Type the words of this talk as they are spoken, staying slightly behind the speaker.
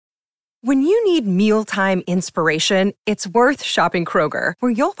When you need mealtime inspiration, it's worth shopping Kroger,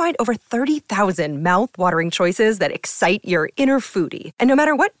 where you'll find over 30,000 mouth-watering choices that excite your inner foodie. And no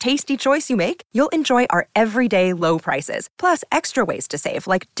matter what tasty choice you make, you'll enjoy our everyday low prices, plus extra ways to save,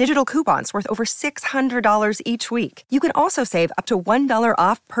 like digital coupons worth over $600 each week. You can also save up to $1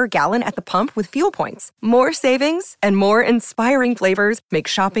 off per gallon at the pump with fuel points. More savings and more inspiring flavors make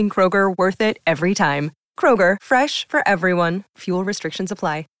shopping Kroger worth it every time. Kroger, fresh for everyone. Fuel restrictions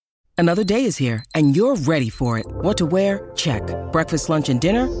apply. Another day is here, and you're ready for it. What to wear? Check. Breakfast, lunch, and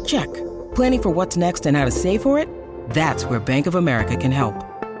dinner? Check. Planning for what's next and how to save for it? That's where Bank of America can help.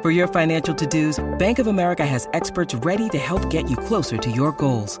 For your financial to-dos, Bank of America has experts ready to help get you closer to your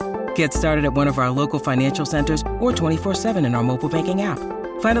goals. Get started at one of our local financial centers or 24/7 in our mobile banking app.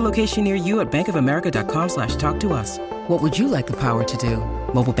 Find a location near you at bankofamerica.com/talktous. What would you like the power to do?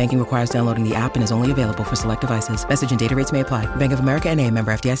 Mobile banking requires downloading the app and is only available for select devices. Message and data rates may apply. Bank of America N.A.,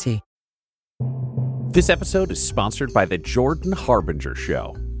 member FDIC. This episode is sponsored by the Jordan Harbinger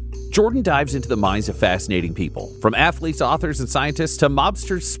Show. Jordan dives into the minds of fascinating people, from athletes, authors, and scientists to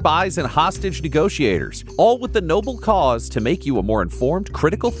mobsters, spies, and hostage negotiators, all with the noble cause to make you a more informed,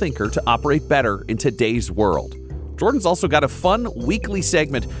 critical thinker to operate better in today's world. Jordan's also got a fun weekly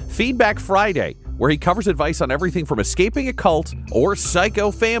segment, Feedback Friday, where he covers advice on everything from escaping a cult or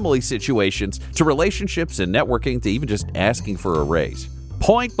psycho family situations to relationships and networking to even just asking for a raise.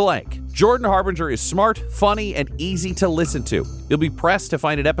 Point blank, Jordan Harbinger is smart, funny, and easy to listen to. You'll be pressed to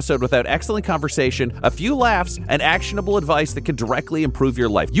find an episode without excellent conversation, a few laughs, and actionable advice that can directly improve your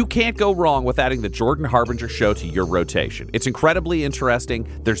life. You can't go wrong with adding the Jordan Harbinger Show to your rotation. It's incredibly interesting.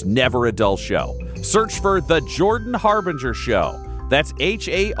 There's never a dull show. Search for The Jordan Harbinger Show. That's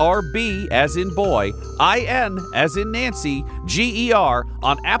Harb as in boy, IN as in Nancy, GER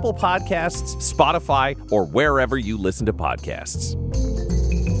on Apple Podcasts, Spotify, or wherever you listen to podcasts.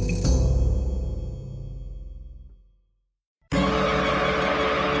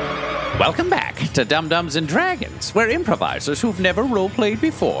 Welcome back to Dum-Dums and Dragons, where improvisers who've never role-played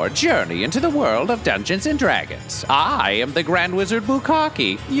before journey into the world of Dungeons and Dragons. I am the Grand Wizard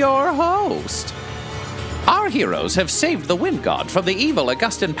Bukaki, your host. Our heroes have saved the Wind God from the evil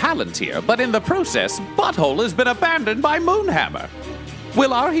Augustin Palantir, but in the process, Butthole has been abandoned by Moonhammer.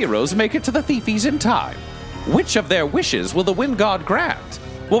 Will our heroes make it to the Thiefies in time? Which of their wishes will the Wind God grant?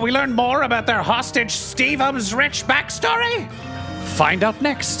 Will we learn more about their hostage Stevum's rich backstory? Find out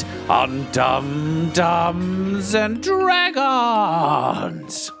next on Dum-Dums and Dragons.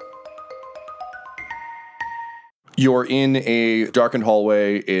 You're in a darkened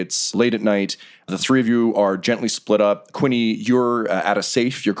hallway. It's late at night. The three of you are gently split up. Quinny, you're at a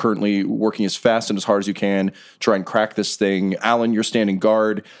safe. You're currently working as fast and as hard as you can to try and crack this thing. Alan, you're standing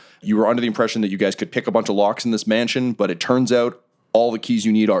guard. You were under the impression that you guys could pick a bunch of locks in this mansion, but it turns out all the keys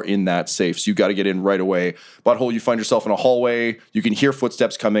you need are in that safe, so you got to get in right away. Butthole, you find yourself in a hallway. You can hear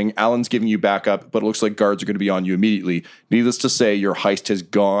footsteps coming. Alan's giving you backup, but it looks like guards are going to be on you immediately. Needless to say, your heist has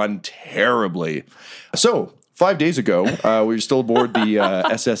gone terribly. So, 5 days ago, we were still aboard the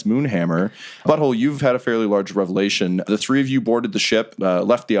SS Moonhammer. Butthole, you've had a fairly large revelation. The three of you boarded the ship,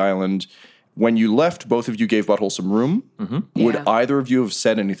 left the island. When you left, both of you gave Butthole some room. Mm-hmm. Would either of you have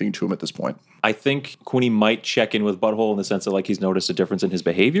said anything to him at this point? I think Quinny might check in with Butthole in the sense that like he's noticed a difference in his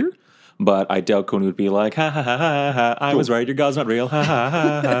behavior, but I doubt Quinny would be like, ha ha ha ha ha, I was right, your god's not real, ha ha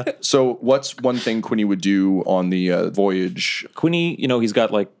ha ha. So what's one thing Quinny would do on the voyage? Quinny, he's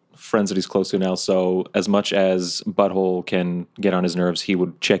got like friends that he's close to now, so as much as Butthole can get on his nerves, he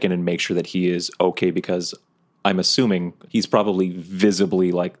would check in and make sure that he is okay, because I'm assuming he's probably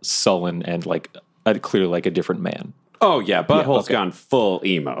visibly like sullen and like clearly like a different man. Oh, yeah. Butthole's gone full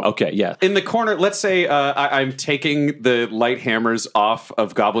emo. Okay, yeah. In the corner, let's say I'm taking the light hammers off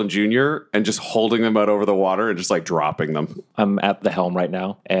of Goblin Jr. and just holding them out over the water and just like dropping them. I'm at the helm right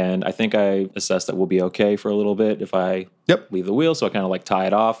now, and I think I assess that we'll be okay for a little bit if I leave the wheel. So I kind of like tie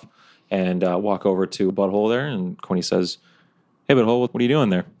it off and walk over to Butthole there. And Quinny says, hey, Butthole, what are you doing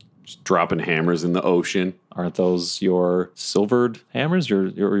there? Just dropping hammers in the ocean. Aren't those your silvered hammers?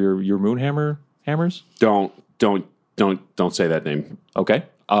 Your Moonhammer hammers? Don't say that name. Okay.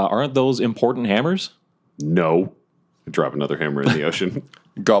 Aren't those important hammers? No. I drop another hammer in the ocean.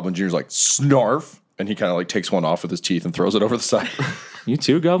 Goblin Jr.'s like, snarf. And he kind of like takes one off with his teeth and throws it over the side. You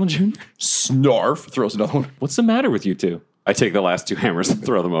too, Goblin Jr.? Snarf. Throws another one. What's the matter with you two? I take the last two hammers and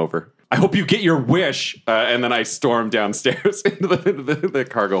throw them over. I hope you get your wish. And then I storm downstairs into the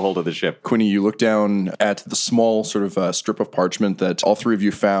cargo hold of the ship. Quinny, you look down at the small sort of strip of parchment that all three of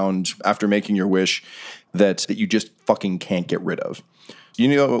you found after making your wish that you just fucking can't get rid of. You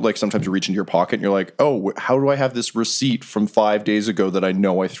know, like sometimes you reach into your pocket and you're like, oh, how do I have this receipt from 5 days ago that I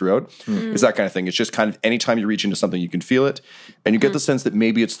know I threw out? It's that kind of thing. It's just kind of anytime you reach into something, you can feel it. And you get the sense that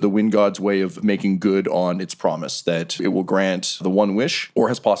maybe it's the wind god's way of making good on its promise that it will grant the one wish or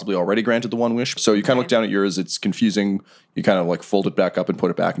has possibly already granted the one wish. So you kind of look down at yours. It's confusing. You kind of like fold it back up and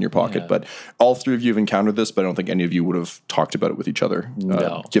put it back in your pocket. But all three of you have encountered this, but I don't think any of you would have talked about it with each other,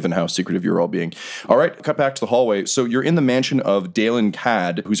 given how secretive you're all being. All right, cut back to the hallway. So you're in the mansion of Dalen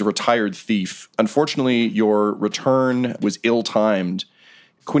Cad, who's a retired thief. Unfortunately, your return was ill-timed.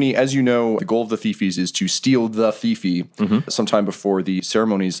 Quinny, as you know, the goal of the Thiefies is to steal the thiefy sometime before the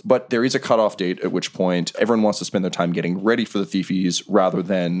ceremonies, but there is a cutoff date at which point everyone wants to spend their time getting ready for the Thiefies rather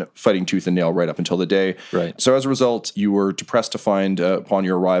than fighting tooth and nail right up until the day. Right. So as a result, you were depressed to find upon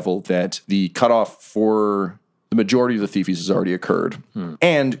your arrival that the cutoff for the majority of the Thiefies has already occurred.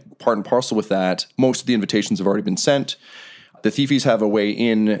 And part and parcel with that, most of the invitations have already been sent. The Thiefies have a way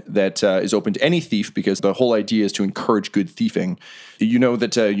in that is open to any thief because the whole idea is to encourage good thieving. You know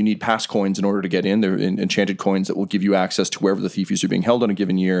that you need pass coins in order to get in. They're enchanted coins that will give you access to wherever the Thiefies are being held on a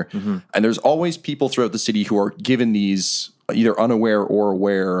given year. And there's always people throughout the city who are given these either unaware or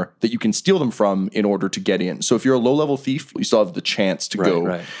aware that you can steal them from in order to get in. So if you're a low-level thief, you still have the chance to go.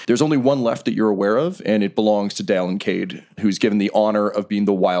 Right. There's only one left that you're aware of, and it belongs to Dalen Cade, who's given the honor of being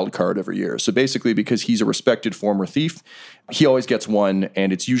the wild card every year. So basically, because he's a respected former thief, he always gets one,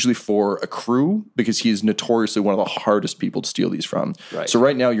 and it's usually for a crew because he is notoriously one of the hardest people to steal these from. Right. So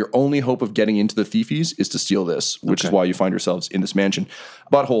right now, your only hope of getting into the Thiefies is to steal this, which is why you find yourselves in this mansion.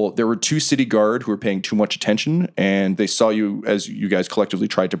 Butthole, there were 2 city guard who were paying too much attention, and they saw you as you guys collectively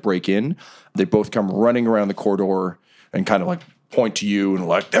tried to break in. They both come running around the corridor and kind of like point to you and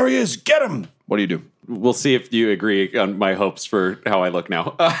like, there he is, get him. What do you do? We'll see if you agree on my hopes for how I look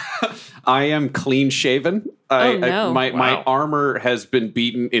now. I am clean shaven. My armor has been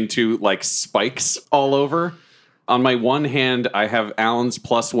beaten into like spikes all over. On my one hand, I have Alan's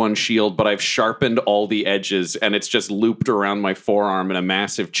 +1 shield, but I've sharpened all the edges and it's just looped around my forearm in a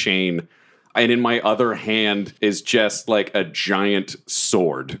massive chain. And in my other hand is just like a giant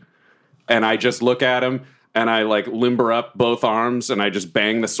sword. And I just look at him and I like limber up both arms and I just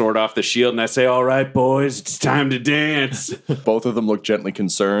bang the sword off the shield and I say, all right, boys, it's time to dance. Both of them look gently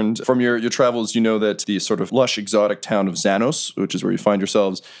concerned. From your travels, you know that the sort of lush, exotic town of Xanos, which is where you find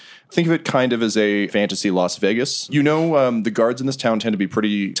yourselves, think of it kind of as a fantasy Las Vegas. You know, the guards in this town tend to be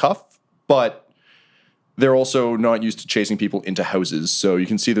pretty tough, but they're also not used to chasing people into houses. So you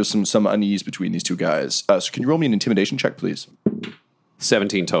can see there's some unease between these two guys. So can you roll me an intimidation check, please?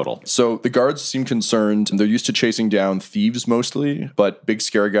 17 total. So the guards seem concerned. They're used to chasing down thieves mostly, but big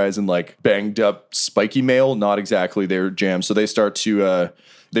scary guys in like banged up spiky mail, not exactly their jam. So they start to,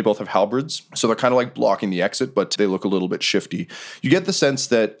 they both have halberds. So they're kind of like blocking the exit, but they look a little bit shifty. You get the sense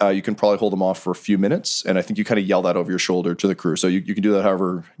that you can probably hold them off for a few minutes. And I think you kind of yell that over your shoulder to the crew. So you can do that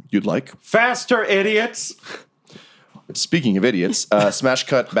however you'd like. Faster, idiots. Speaking of idiots, smash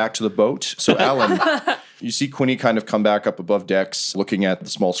cut back to the boat. So Alan, you see Quinny kind of come back up above decks, looking at the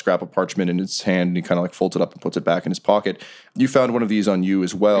small scrap of parchment in his hand, and he kind of like folds it up and puts it back in his pocket. You found one of these on you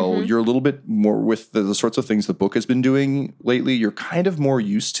as well. You're a little bit more with the sorts of things the book has been doing lately. You're kind of more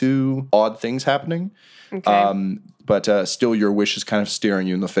used to odd things happening. Okay. But still your wish is kind of staring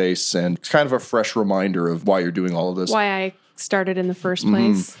you in the face, and it's kind of a fresh reminder of why you're doing all of this. Why I started in the first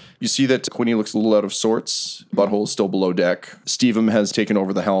place. You see that Quinny looks a little out of sorts. Butthole is still below deck. Stevem has taken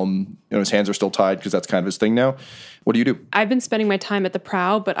over the helm. You know, his hands are still tied because that's kind of his thing now. What do you do? I've been spending my time at the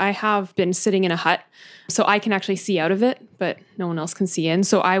prow, but I have been sitting in a hut, so I can actually see out of it, but no one else can see in.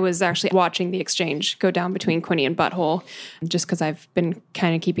 So I was actually watching the exchange go down between Quinny and Butthole, just because I've been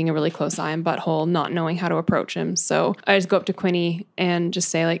kind of keeping a really close eye on Butthole, not knowing how to approach him. So I just go up to Quinny and just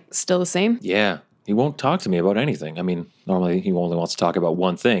say, like, still the same? Yeah. He won't talk to me about anything. I mean, normally he only wants to talk about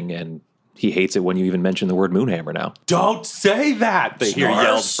one thing, and he hates it when you even mention the word Moonhammer now. Don't say that! They hear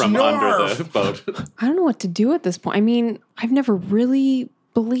yelled from under the boat. I don't know what to do at this point. I mean, I've never really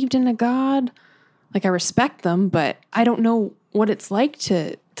believed in a god. Like, I respect them, but I don't know what it's like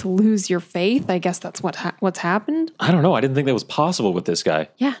to lose your faith. I guess that's what's happened. I don't know. I didn't think that was possible with this guy.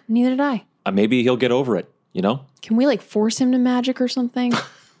 Yeah, neither did I. Maybe he'll get over it, you know? Can we, like, force him to magic or something?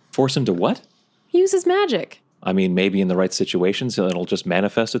 Force him to what? He uses magic. I mean, maybe in the right situations, it'll just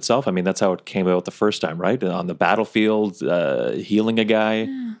manifest itself. I mean, that's how it came out the first time, right? On the battlefield, healing a guy.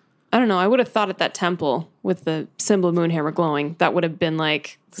 Yeah. I don't know. I would have thought at that temple with the symbol of Moonhammer glowing, that would have been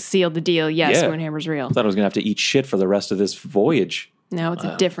like, sealed the deal. Yes, Moonhammer's real. I thought I was going to have to eat shit for the rest of this voyage. No, it's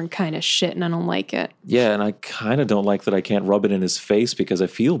a different kind of shit, and I don't like it. Yeah, and I kind of don't like that I can't rub it in his face because I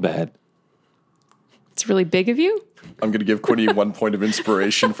feel bad. It's really big of you. I'm going to give Quinny 1 point of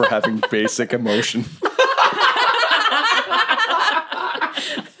inspiration for having basic emotion.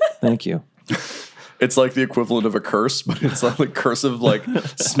 Thank you. It's like the equivalent of a curse, but it's like cursive, like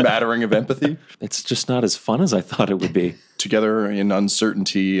smattering of empathy. It's just not as fun as I thought it would be. Together in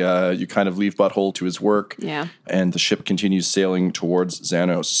uncertainty, you kind of leave Butthole to his work. Yeah. And the ship continues sailing towards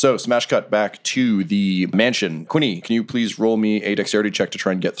Xanos. So smash cut back to the mansion. Quinny, can you please roll me a dexterity check to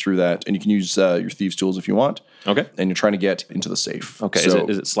try and get through that? And you can use your thieves' tools if you want. Okay. And you're trying to get into the safe. Okay. So,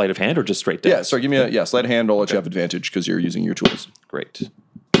 is it sleight of hand or just straight down? Yeah, sorry, give me a sleight of hand. I'll let you have advantage because you're using your tools. Great.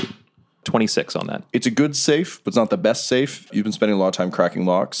 26 on that. It's a good safe, but it's not the best safe. You've been spending a lot of time cracking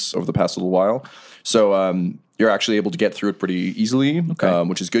locks over the past little while. So you're actually able to get through it pretty easily,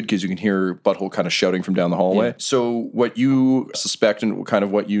 which is good because you can hear Butthole kind of shouting from down the hallway. Yeah. So what you suspect and kind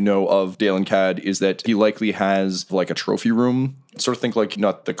of what you know of Dalen Cad is that he likely has like a trophy room. Sort of think like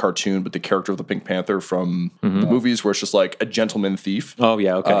not the cartoon, but the character of the Pink Panther from the movies where it's just like a gentleman thief. Oh,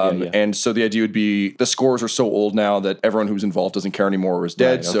 yeah, okay. Yeah. And so the idea would be the scores are so old now that everyone who's involved doesn't care anymore or is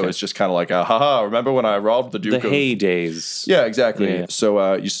dead. Right, so it's just kind of like, haha, remember when I robbed the Duke of... heydays. Yeah, exactly. Yeah.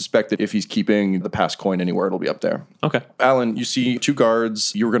 So you suspect that if he's keeping the past coin anywhere, it'll be up there. Okay. Alan, you see 2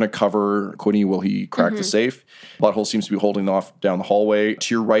 guards. You were going to cover Quinny while he cracked the safe. Butthole seems to be holding off down the hallway.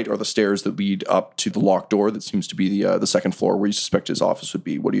 To your right are the stairs that lead up to the locked door that seems to be the second floor where you suspect his office would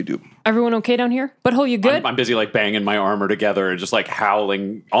be. What do you do? Everyone okay down here? Butthole, you good? I'm busy like banging my armor together and just like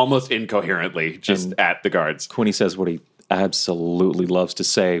howling almost incoherently just at the guards. Quinny says what he absolutely loves to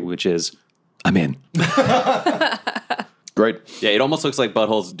say, which is, I'm in. Great. Yeah, it almost looks like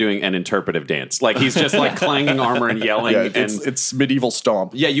Butthole's doing an interpretive dance. Like he's just like clanging armor and yelling. Yeah, it's medieval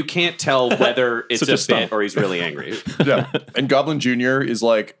stomp. Yeah, you can't tell whether it's a bit or he's really angry. Yeah. And Goblin Jr. is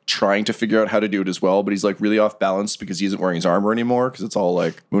like trying to figure out how to do it as well, but he's like really off balance because he isn't wearing his armor anymore because it's all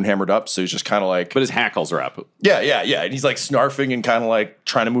like moon-hammered up. So he's just kind of like... But his hackles are up. Yeah. And he's like snarfing and kind of like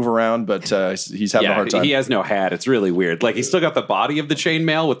trying to move around, but he's having a hard time. He has no hat. It's really weird. Like he's still got the body of the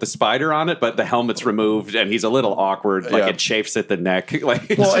chainmail with the spider on it, but the helmet's removed and he's a little awkward. Like it chafes at the neck.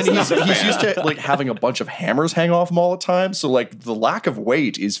 Like, well, and he's used to like having a bunch of hammers hang off him all the time. So like the lack of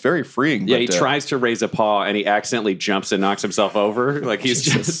weight is very freeing. Yeah, he tries to raise a paw and he accidentally jumps and knocks himself over. Like he's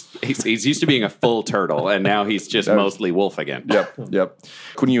he's used to being a full turtle and now he's just mostly wolf again. Yep.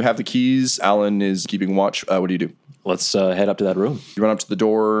 When you have the keys, Alan is keeping watch. What do you do? Let's head up to that room. You run up to the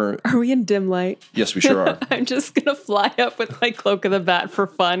door. Are we in dim light? Yes, we sure are. I'm just going to fly up with my Cloak of the Bat for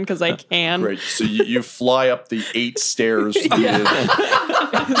fun because I can. Great. So you fly up the 8 stairs.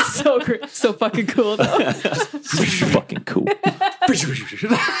 So great. So fucking cool, though. Fucking cool.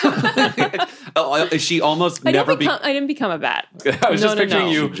 She almost never... I didn't become a bat. I was just picturing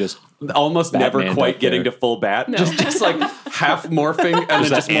you just almost Batman never quite getting to full bat. No. Just like half morphing and then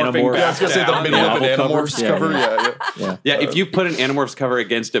just morphing back. Yeah, I was going to say the middle of an Animorphs cover. Yeah, if you put an Animorphs cover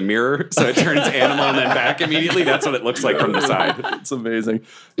against a mirror so it turns animal and then back immediately, that's what it looks like from the side. It's amazing.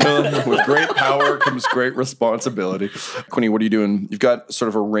 With great power comes great responsibility. Quinny, what are you doing? You've got sort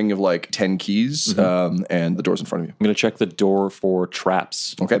of a ring of like 10 keys and the door's in front of you. I'm going to check the door for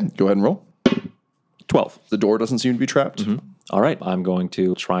traps. Okay, go ahead and roll. 12. The door doesn't seem to be trapped. All right, I'm going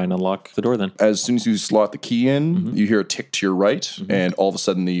to try and unlock the door then. As soon as you slot the key in, you hear a tick to your right, and all of a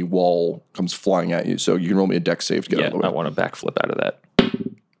sudden the wall comes flying at you. So you can roll me a dex save to get out of the way. I want to backflip out of that.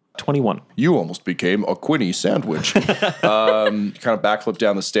 21. You almost became a Quinny sandwich. Kind of backflip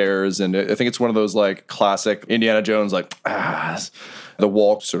down the stairs, and I think it's one of those like classic Indiana Jones, like, the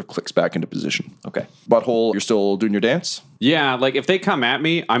wall sort of clicks back into position. Okay. Butthole, you're still doing your dance? Yeah, like if they come at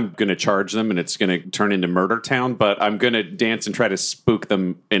me, I'm going to charge them and it's going to turn into Murder Town, but I'm going to dance and try to spook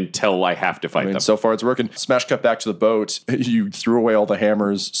them until I have to fight them. So far it's working. Smash cut back to the boat. You threw away all the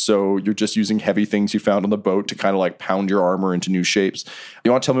hammers, so you're just using heavy things you found on the boat to kind of like pound your armor into new shapes.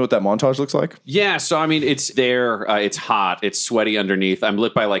 You want to tell me what that montage looks like? Yeah, so I mean, it's there, it's hot, it's sweaty underneath. I'm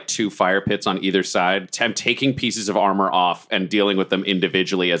lit by like 2 fire pits on either side. I'm taking pieces of armor off and dealing with them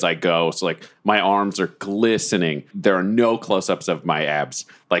individually as I go. So like my arms are glistening. There are no close-ups of my abs,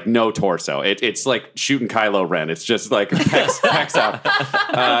 like no torso. It's like shooting Kylo Ren. It's just like pecs up.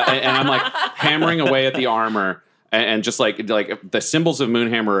 And I'm like hammering away at the armor. And just like the symbols of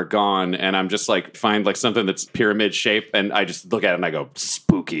Moonhammer are gone, and I'm just like find like something that's pyramid shape, and I just look at it and I go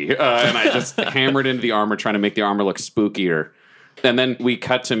spooky, and I just hammer it into the armor, trying to make the armor look spookier. And then we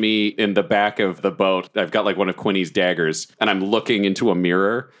cut to me in the back of the boat. I've got like one of Quinny's daggers, and I'm looking into a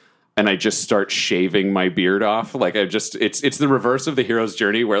mirror. and I just start shaving my beard off. Like it's the reverse of the hero's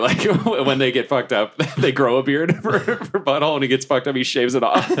journey where like when they get fucked up, they grow a beard for Butthole, and he gets fucked up, he shaves it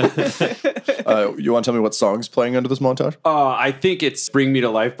off. You want to tell me what song's playing under this montage? I think it's Bring Me to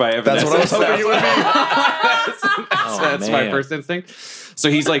Life by Evanescence. That's what I was hoping you would be. That's my first instinct. So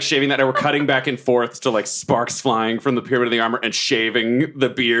he's like shaving that, and we're cutting back and forth to like sparks flying from the pyramid of the armor and shaving the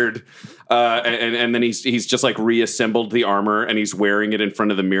beard. And then he's just like reassembled the armor, and he's wearing it in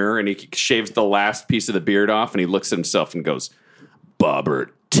front of the mirror, and he shaves the last piece of the beard off, and he looks at himself and goes, Bobbert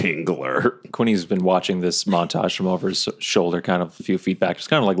Tingler. Quinny's been watching this montage from over his shoulder, kind of a few feet back, just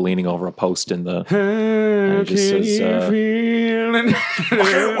kind of like leaning over a post in the. And he just says, I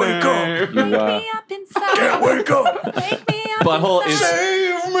can't wake up. Can't wake up.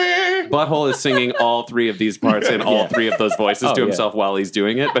 Butthole is singing all three of these parts in all three of those voices to himself while he's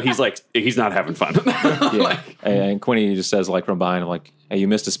doing it, but he's not having fun. And Quinny just says, like from behind him, like, "Hey, you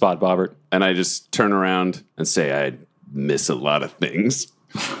missed a spot, Bobbert." And I just turn around and say, I miss a lot of things.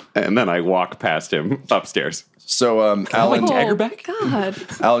 And then I walk past him upstairs. So, Alan, God.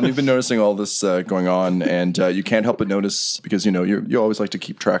 Alan, you've been noticing all this going on, and you can't help but notice, because you always like to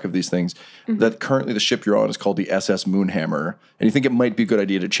keep track of these things, that currently the ship you're on is called the SS Moonhammer, and you think it might be a good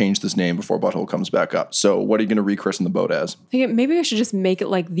idea to change this name before Butthole comes back up. So, what are you going to rechristen the boat as? I think maybe I should just make it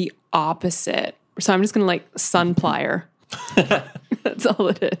like the opposite. So I'm just going to like Sunplier. That's all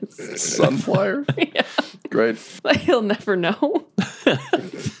it is. Sunflyer? Yeah. Great. Like he'll never know.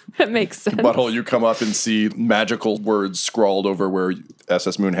 That makes sense. Butthole, you come up and see magical words scrawled over where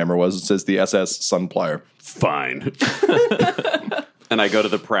SS Moonhammer was. It says the SS Sunplier. Fine. And I go to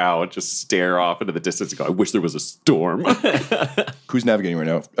the prow and just stare off into the distance and go, I wish there was a storm. Who's navigating right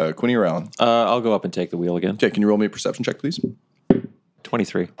now? Quinny or Alan? I'll go up and take the wheel again. Okay, can you roll me a perception check, please?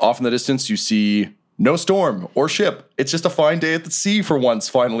 23. Off in the distance, you see no storm or ship. It's just a fine day at the sea for once,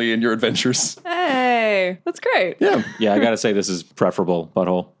 finally, in your adventures. Hey, that's great. Yeah. Yeah, I gotta say this is preferable,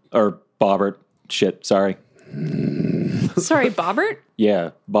 Butthole. Or Bobbert. Shit, sorry. Sorry, Bobbert?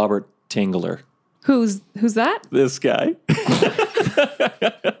 Yeah, Bobbert Tingler. Who's that? This guy.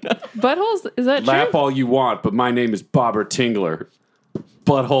 Buttholes? Is that Lap true? all you want, but my name is Bobbert Tingler.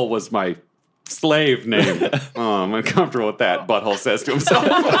 Butthole was my slave name. Oh, I'm uncomfortable with that, Butthole says to himself.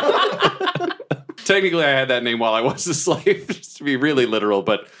 Technically, I had that name while I was a slave, just to be really literal,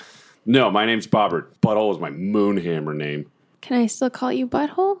 but no, my name's Bobbert. Butthole was my Moonhammer name. Can I still call you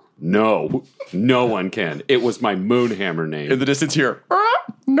Butthole? No, no one can. It was my Moonhammer name. In the distance here.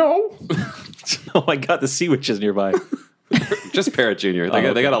 No. Oh my god, the Sea Witch is nearby. Just Parrot Jr.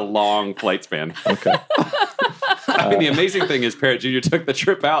 They got a long flight span. Okay. I mean, the amazing thing is Parrot Jr. took the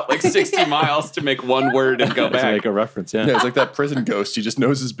trip out like 60 miles to make one word and go To back. make a reference, yeah. Yeah, it's like that prison ghost. He just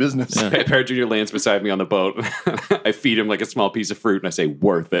knows his business. Yeah. Parrot Jr. lands beside me on the boat. I feed him like a small piece of fruit and I say,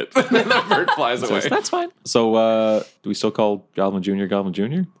 worth it. And the bird flies away. That's fine. So, do we still call Goblin Jr. Goblin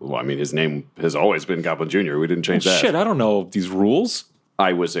Jr.? Well, I mean, his name has always been Goblin Jr. We didn't change that. Shit, I don't know these rules.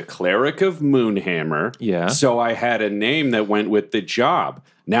 I was a cleric of Moonhammer. Yeah. So I had a name that went with the job.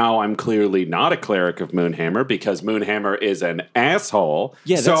 Now I'm clearly not a cleric of Moonhammer because Moonhammer is an asshole.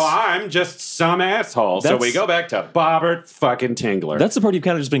 Yeah, so I'm just some asshole. So we go back to Bobbert fucking Tingler. That's the part you've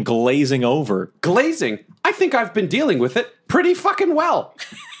kind of just been glazing over. Glazing? I think I've been dealing with it pretty fucking well.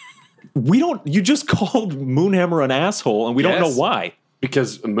 You just called Moonhammer an asshole and we don't know why.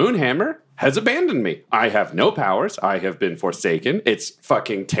 Because Moonhammer has abandoned me. I have no powers. I have been forsaken. It's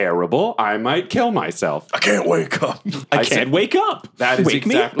fucking terrible. I might kill myself. I can't wake up. I can't wake up. That is Wake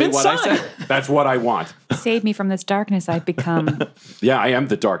exactly me what I said. That's what I want. Save me from this darkness I've become. Yeah, I am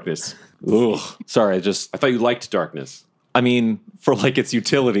the darkness. Ugh. Sorry, I thought you liked darkness. I mean, for like its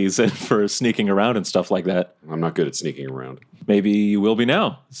utilities and for sneaking around and stuff like that. I'm not good at sneaking around. Maybe you will be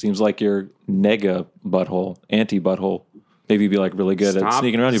now. Seems like you're nega butthole, anti-butthole. Maybe you'd be like really good at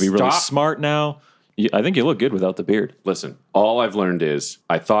sneaking around. You'd be really smart now. I think you look good without the beard. Listen, all I've learned is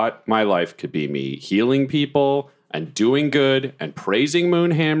I thought my life could be me healing people and doing good and praising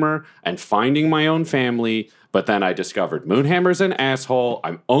Moonhammer and finding my own family. But then I discovered Moonhammer's an asshole.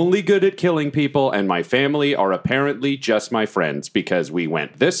 I'm only good at killing people, and my family are apparently just my friends because we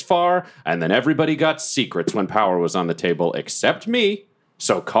went this far, and then everybody got secrets when power was on the table except me.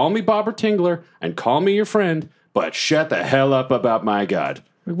 So call me Bobbert Tingler and call me your friend, but shut the hell up about my god.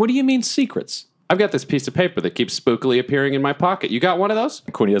 What do you mean secrets? I've got this piece of paper that keeps spookily appearing in my pocket. You got one of those?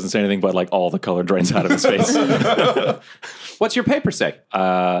 Quinny doesn't say anything, but like all the color drains out of his face. What's your paper say?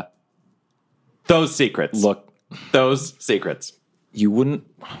 Those secrets. Look, those secrets. You wouldn't.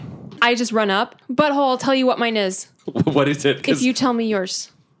 I just run up. Butthole, I'll tell you what mine is. What is it? If you tell me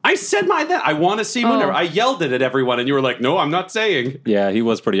yours. I said then. I want to see Moonriver. I yelled it at everyone, and you were like, no, I'm not saying. Yeah, he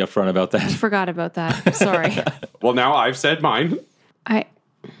was pretty upfront about that. I forgot about that. Sorry. Well, now I've said mine. I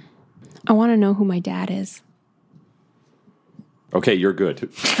want to know who my dad is. Okay, you're good.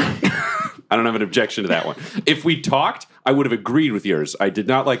 I don't have an objection to that one. If we talked, I would have agreed with yours. I did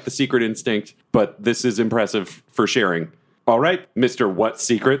not like the secret instinct, but this is impressive for sharing. All right, Mr. What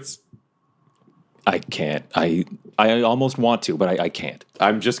Secrets? I can't. I almost want to, but I can't.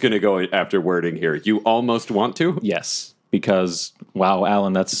 I'm just going to go after wording here. You almost want to? Yes, because, wow,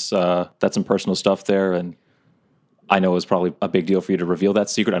 Alan, that's some personal stuff there, and I know it was probably a big deal for you to reveal that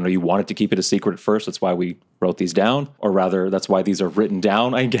secret. I know you wanted to keep it a secret at first. That's why we wrote these down, or rather, that's why these are written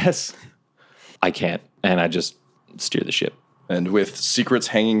down, I guess. I can't, and I just steer the ship. And with secrets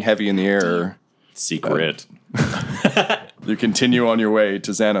hanging heavy in the air... Secret. You continue on your way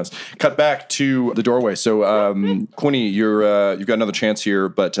to Xanos. Cut back to the doorway. So, Quinny, you've got another chance here,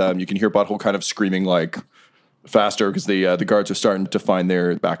 but you can hear Butthole kind of screaming like faster because the guards are starting to find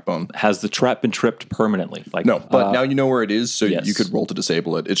their backbone. Has the trap been tripped permanently? No, but now you know where it is, so you could roll to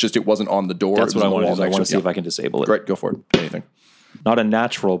disable it. It's just it wasn't on the door. That's what I want to do. I want to see if I I can disable it. Great, go for it. Anything. Not a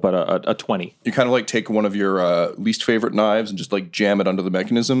natural, but a 20. You kind of like take one of your least favorite knives and just like jam it under the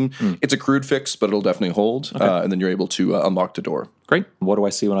mechanism. It's a crude fix, but it'll definitely hold. Okay. And then you're able to unlock the door. Great. What do I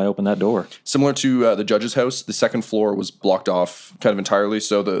see when I open that door? Similar to the judge's house, the second floor was blocked off kind of entirely.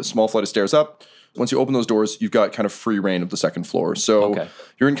 So the small flight of stairs up. Once you open those doors, you've got kind of free reign of the second floor. So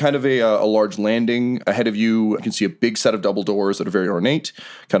you're in kind of a large landing. Ahead of you, you can see a big set of double doors that are very ornate.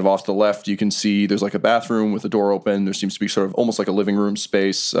 Kind of off to the left, you can see there's like a bathroom with a door open. There seems to be sort of almost like a living room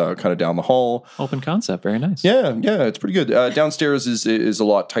space kind of down the hall. Open concept. Very nice. Yeah, it's pretty good. Downstairs is a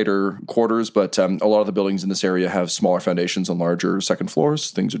lot tighter quarters, but a lot of the buildings in this area have smaller foundations and larger second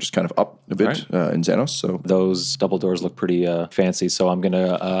floors. Things are just kind of up a bit in Xanos. So those double doors look pretty fancy, so I'm going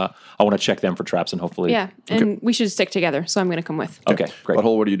to I want to check them for traps and hopefully... Yeah, and we should stick together, so I'm going to come with. Okay, great.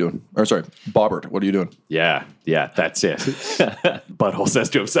 Butthole, what are you doing? Or sorry, Bobbert, what are you doing? Yeah, that's it. Butthole says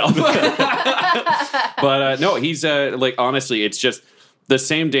to himself. But no, he's like, honestly, it's just the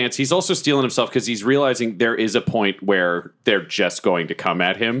same dance. He's also stealing himself because he's realizing there is a point where they're just going to come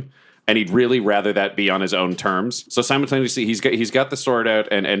at him. And he'd really rather that be on his own terms. So simultaneously, he's got the sword out,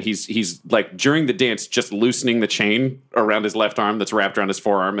 and he's like during the dance just loosening the chain around his left arm that's wrapped around his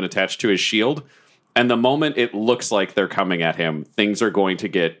forearm and attached to his shield. And the moment it looks like they're coming at him, things are going to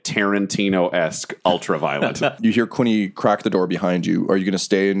get Tarantino-esque ultra violent. You hear Quinny crack the door behind you. Are you going to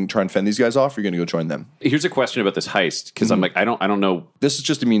stay and try and fend these guys off, or are you going to go join them? Here's a question about this heist, because I'm like, I don't know. This is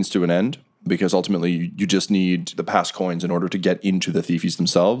just a means to an end. Because ultimately, you just need the past coins in order to get into the thiefies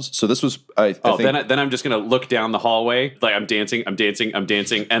themselves. So this was, I think... Then I'm just going to look down the hallway. Like, I'm dancing. And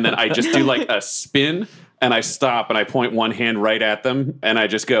then I just do, like, a spin. And I stop, and I point one hand right at them. And I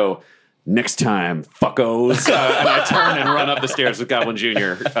just go, next time, fuckos. And I turn and run up the stairs with Goblin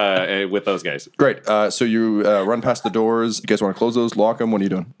Jr. With those guys. Great. So you run past the doors. You guys want to close those, lock them? What are you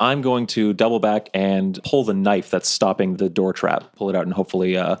doing? I'm going to double back and pull the knife that's stopping the door trap. Pull it out, and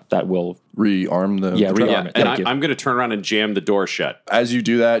hopefully that will... Rearm the trap. Yeah, and I'm going to turn around and jam the door shut. As you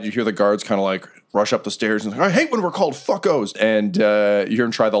do that, you hear the guards kind of like rush up the stairs and like, I hate when we're called fuckos. And you hear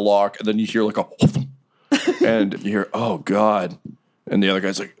him try the lock, and then you hear like a... and you hear, oh, God. And the other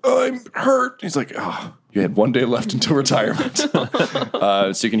guy's like, I'm hurt. He's like, oh, you had one day left until retirement. So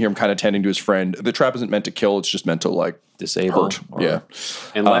you can hear him kind of tending to his friend. The trap isn't meant to kill. It's just meant to like disable. Hurt. Yeah.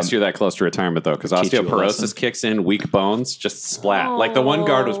 Unless you're that close to retirement, though, because osteoporosis kicks in, weak bones, just splat. Aww. Like the one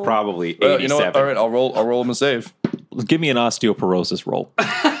guard was probably 87. You know what? All right, I'll roll him a save. Give me an osteoporosis roll.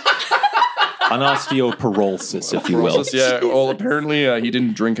 An osteoporosis, if you will. Yeah, well, apparently he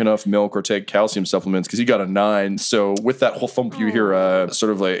didn't drink enough milk or take calcium supplements because he got a 9. So with that whole thump, you hear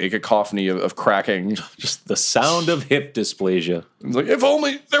sort of like a cacophony of cracking. Just the sound of hip dysplasia. It's like, if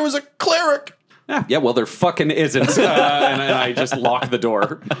only there was a cleric. Yeah, well, there fucking isn't. And I just lock the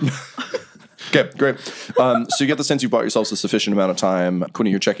door. Okay, great. So you get the sense you bought yourselves a sufficient amount of time. Quinny,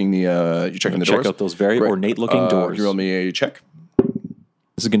 you're checking the doors. Check out those very ornate-looking doors. You roll me a check.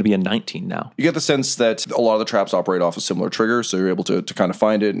 This is going to be a 19 now. You get the sense that a lot of the traps operate off a similar trigger, so you're able to kind of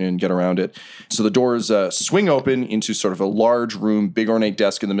find it and get around it. So the doors swing open into sort of a large room, big ornate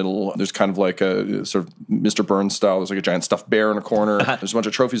desk in the middle. There's kind of like a sort of Mr. Burns style. There's like a giant stuffed bear in a corner. There's a bunch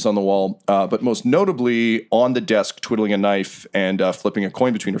of trophies on the wall. But most notably, on the desk, twiddling a knife and flipping a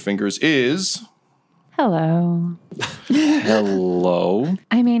coin between her fingers is... Hello. Hello.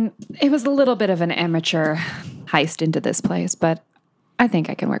 I mean, it was a little bit of an amateur heist into this place, but I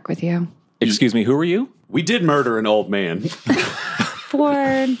think I can work with you. Excuse me, who are you? We did murder an old man.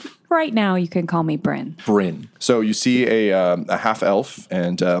 For right now, you can call me Bryn. Bryn. So you see a half elf,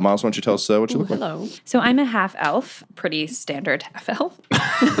 and Miles, why don't you tell us what you look like? Hello. So I'm a half elf, pretty standard half elf.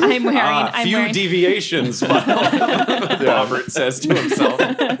 I'm wearing deviations, Robert says to himself.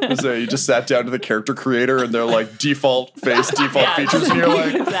 So you just sat down to the character creator, and they're like default face, default features, and you're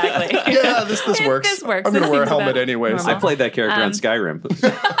like, exactly. Yeah, this works. This works. I'm going to wear a helmet anyways. I played that character on Skyrim.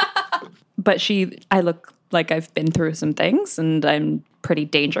 But I look like I've been through some things, and I'm pretty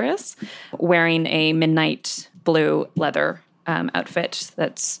dangerous, wearing a midnight blue leather outfit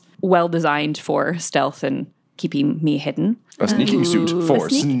that's well designed for stealth and keeping me hidden. A sneaking suit for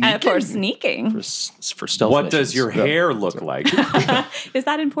sneaking. For sneaking. For stealth What missions. does your hair look like? Is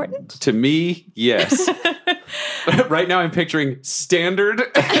that important? To me, yes. Right now I'm picturing standard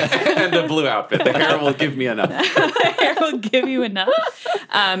and a blue outfit. The hair will give me enough. The hair will give you enough.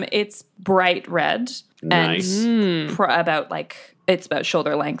 It's bright red. Nice. And it's about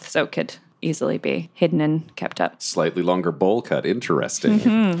shoulder length, so it could easily be hidden and kept up. Slightly longer bowl cut. Interesting.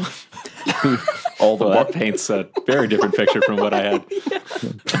 That paints a very different picture from what I had.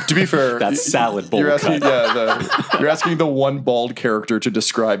 To be fair, That's salad bowl you're cut. asking, you're asking the one bald character to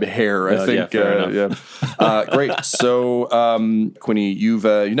describe hair. I think. Great. So, Quinny, you've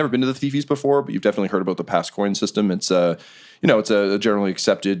never been to the Thievies before, but you've definitely heard about the pass coin system. It's it's a generally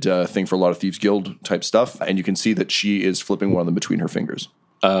accepted thing for a lot of Thieves Guild type stuff, and you can see that she is flipping one of them between her fingers.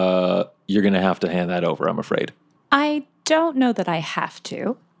 You're going to have to hand that over, I'm afraid. I don't know that I have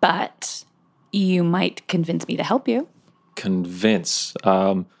to, but you might convince me to help you. Convince.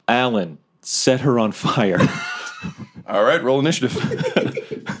 Alan, set her on fire. All right, roll initiative.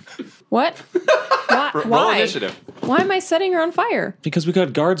 What? Why? Roll initiative. Why am I setting her on fire? Because we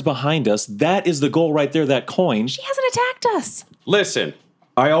got guards behind us. That is the goal right there, that coin. She hasn't attacked us. Listen,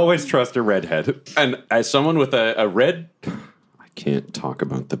 I always trust a redhead. And as someone with a red... I can't talk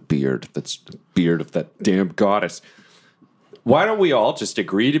about the beard. That's the beard of that damn goddess. Why don't we all just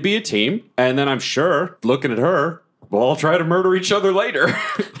agree to be a team? And then I'm sure, looking at her, we'll all try to murder each other later.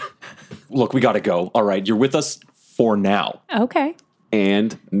 Look, we got to go. All right, you're with us for now. Okay.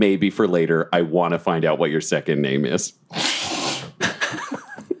 And maybe for later, I want to find out what your second name is.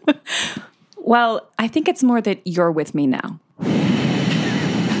 Well, I think it's more that you're with me now.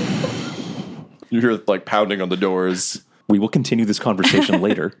 You hear pounding on the doors. We will continue this conversation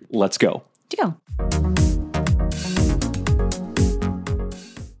later. Let's go. Deal.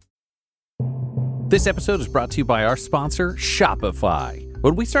 This episode is brought to you by our sponsor, Shopify.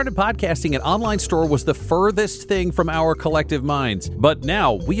 When we started podcasting, an online store was the furthest thing from our collective minds. But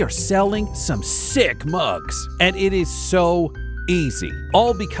now we are selling some sick mugs. And it is so easy.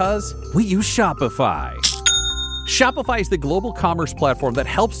 All because we use Shopify. Shopify is the global commerce platform that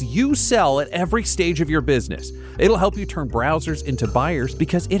helps you sell at every stage of your business. It'll help you turn browsers into buyers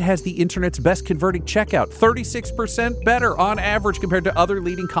because it has the internet's best converting checkout, 36% better on average compared to other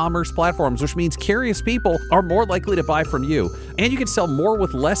leading commerce platforms, which means curious people are more likely to buy from you. And you can sell more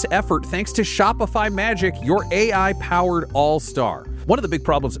with less effort thanks to Shopify Magic, your AI-powered all-star. One of the big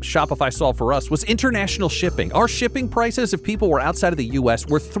problems Shopify solved for us was international shipping. Our shipping prices, if people were outside of the US,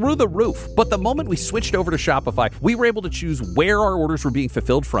 were through the roof. But the moment we switched over to Shopify, we were able to choose where our orders were being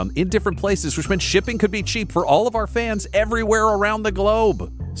fulfilled from in different places, which meant shipping could be cheap for all of our fans everywhere around the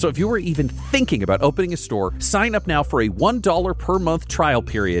globe. So if you were even thinking about opening a store, sign up now for a $1 per month trial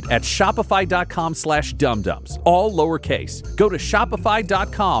period at shopify.com/dumdums, all lowercase. Go to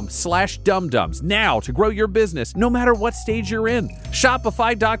shopify.com/dumdums now to grow your business no matter what stage you're in.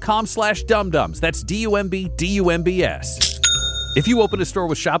 Shopify.com/dumdums. That's DUMBDUMBS. If you open a store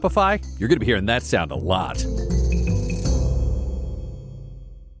with Shopify, you're going to be hearing that sound a lot.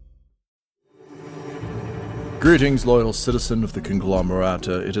 Greetings, loyal citizen of the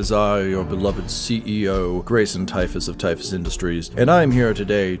Conglomerata. It is I, your beloved CEO, Grayson Typhus of Typhus Industries, and I am here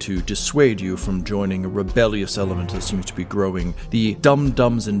today to dissuade you from joining a rebellious element that seems to be growing, the Dum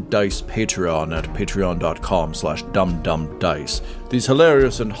Dums and Dice Patreon at patreon.com/dumdumdice. These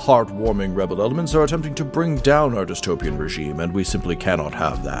hilarious and heartwarming rebel elements are attempting to bring down our dystopian regime, and we simply cannot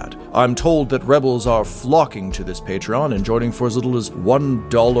have that. I'm told that rebels are flocking to this Patreon and joining for as little as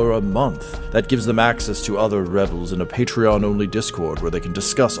 $1 a month. That gives them access to other rebels in a Patreon-only Discord where they can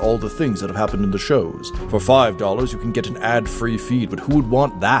discuss all the things that have happened in the shows. For $5, you can get an ad-free feed, but who would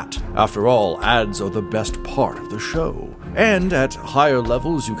want that? After all, ads are the best part of the show. And at higher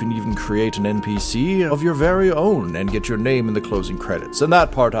levels, you can even create an NPC of your very own and get your name in the closing credits. And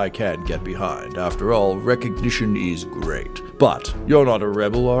that part I can get behind. After all, recognition is great. But you're not a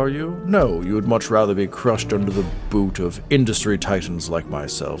rebel, are you? No, you would much rather be crushed under the boot of industry titans like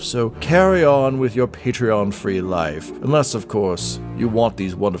myself. So carry on with your Patreon-free life. Unless, of course, you want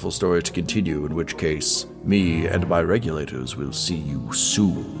these wonderful stories to continue, in which case, me and my regulators will see you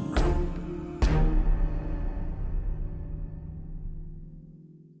soon.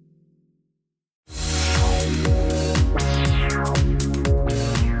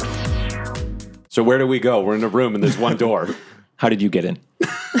 So where do we go? We're in a room and there's one door. How did you get in?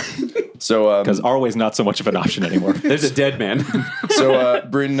 So, because Arway's not so much of an option anymore. There's a dead man. So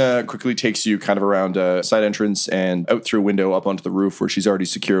Bryn quickly takes you kind of around a side entrance and out through a window up onto the roof where she's already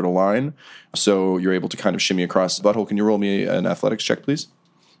secured a line. So you're able to kind of shimmy across. Butthole, can you roll me an athletics check, please?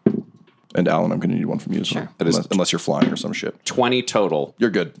 And Alan, I'm going to need one from you as well. Unless you're flying or some shit. 20 total. You're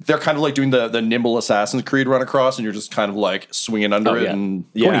good. They're kind of like doing the nimble Assassin's Creed run across, and you're just kind of like swinging under it. Yeah. And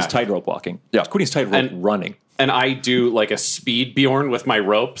Queenie's tightrope walking. Yeah. Queenie's tightrope running. And I do like a speed Bjorn with my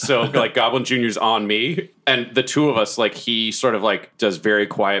rope. So like Goblin Jr.'s on me. And the two of us, like he sort of like does very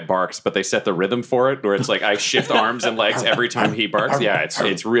quiet barks, but they set the rhythm for it where it's like I shift arms and legs every time he barks. Yeah,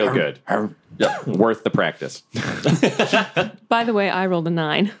 it's real good. Yeah, worth the practice. By the way, I rolled a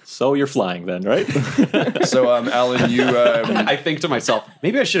 9. So you're flying then, right? So, Alan, you... I think to myself,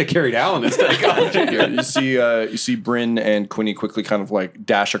 maybe I should have carried Alan instead of Goblin Jr. You see Bryn and Quinny quickly kind of like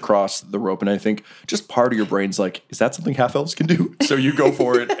dash across the rope, and I think just part of your brain's like, is that something half-elves can do? So you go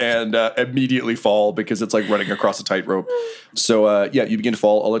for it and immediately fall because it's like running across a tightrope. So, you begin to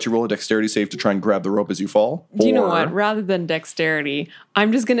fall. I'll let you roll a dexterity save to try and grab the rope as you fall. Do you know what? Rather than dexterity,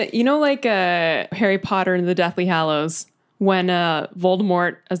 I'm just going to... like Harry Potter and the Deathly Hallows, when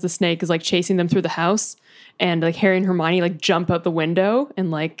Voldemort as the snake is like chasing them through the house, and like Harry and Hermione like jump out the window and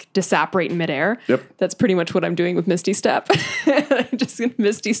like disapparate in midair. Yep. That's pretty much what I'm doing with Misty Step. I'm just gonna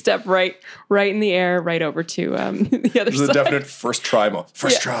Misty Step right in the air, right over to the other There's side. a definite first try.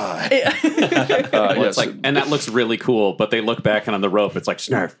 Try. Yeah. It's like, and that looks really cool, but they look back and on the rope, it's like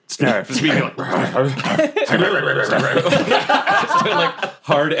snarf. It's like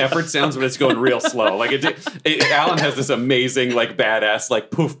hard effort sounds, but it's going real slow. Like Alan has this amazing, like badass,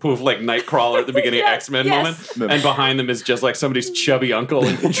 like poof poof, like Nightcrawler at the beginning of X-Men moment, and behind them is just like somebody's chubby uncle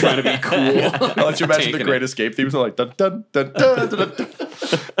and trying to be cool. I'll let you imagine the Great Escape themes are like dun dun dun dun dun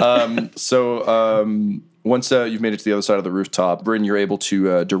dun. Once you've made it to the other side of the rooftop, Bryn, you're able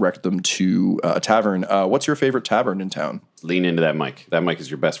to direct them to a tavern. What's your favorite tavern in town? Lean into that mic. That mic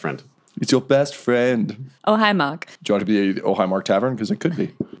is your best friend. It's your best friend. Oh, hi, Mark. Do you want it to be the Oh Hi Mark Tavern? Because it could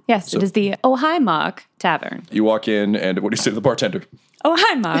be. Yes, it is the Oh, hi, Mark Tavern. You walk in, and what do you say to the bartender? Oh,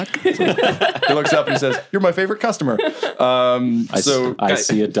 hi, Mark. He looks up and he says, "You're my favorite customer." I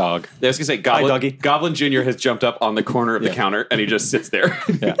see a dog. I was going to say, Goblin Jr. has jumped up on the corner of the counter, and he just sits there.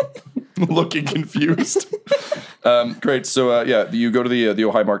 Yeah. Looking confused. Great. So, you go to the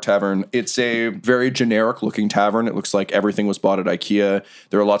Oh Hi Mark Tavern. It's a very generic-looking tavern. It looks like everything was bought at IKEA.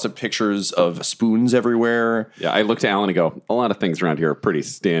 There are lots of pictures of spoons everywhere. Yeah, I look to Alan and go, a lot of things around here are pretty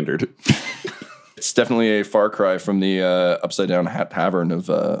standard. It's definitely a far cry from the upside down hat tavern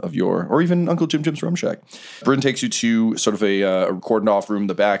of yore, or even Uncle Jim Jim's Rum Shack. Bryn takes you to sort of a cordoned off room in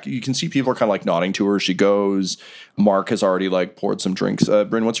the back. You can see people are kind of like nodding to her as she goes. Mark has already like poured some drinks.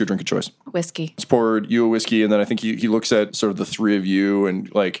 Bryn, what's your drink of choice? Whiskey. He's poured you a whiskey, and then I think he looks at sort of the three of you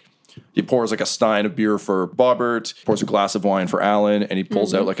and like. He pours like a stein of beer for Bobbert, pours a glass of wine for Alan, and he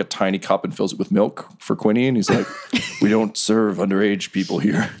pulls out like a tiny cup and fills it with milk for Quinny. And he's like, "We don't serve underage people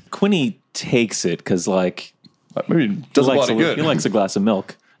here." Quinny takes it because, like, maybe it does a lot of good. He likes a glass of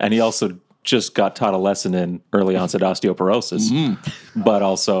milk, and he also just got taught a lesson in early onset osteoporosis. But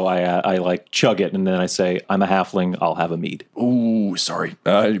also, I like chug it, and then I say, "I'm a halfling. I'll have a mead." Ooh, sorry.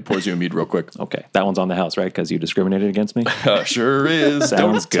 He pours you a mead real quick. Okay, that one's on the house, right? Because you discriminated against me. Sure is.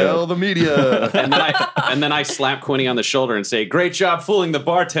 Sounds Don't tell the media. and then I slap Quinny on the shoulder and say, "Great job fooling the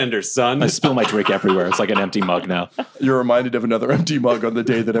bartender, son." I spill my drink everywhere. It's like an empty mug now. You're reminded of another empty mug on the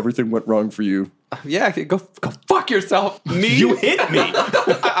day that everything went wrong for you. Yeah, go fuck yourself. Me? You hit me.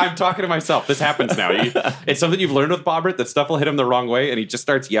 I'm talking to myself. This happens now. It's something you've learned with Bobbert, that stuff will hit him the wrong way, and he just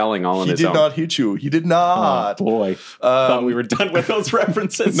starts yelling all on his own. He did not hit you. He did not. Oh, boy. Thought we were done with those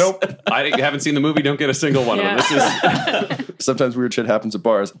references. Nope. I haven't seen the movie. Don't get a single one of them. This is sometimes weird shit happens at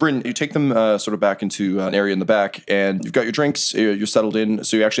bars. Bryn, you take them sort of back into an area in the back, and you've got your drinks. You're settled in,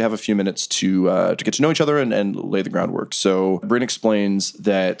 so you actually have a few minutes to get to know each other and lay the groundwork. So Bryn explains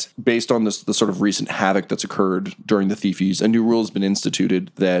that based on the sort of recent havoc that's occurred during the Thiefies, a new rule has been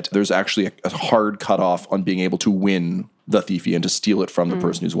instituted that there's actually a hard cutoff on being able to win the thiefy and to steal it from the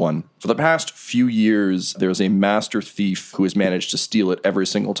person who's won. For the past few years, there's a master thief who has managed to steal it every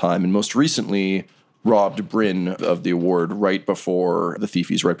single time, and most recently robbed Bryn of the award right before the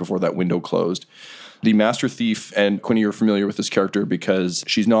thiefies, right before that window closed. The Master Thief, and Quinny, you're familiar with this character because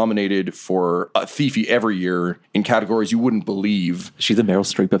she's nominated for a thiefy every year in categories you wouldn't believe. Is she the Meryl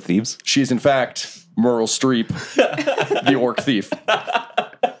Streep of thieves? She is, in fact, Merle Streep, the orc thief.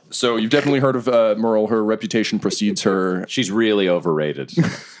 So you've definitely heard of Merle. Her reputation precedes her. She's really overrated.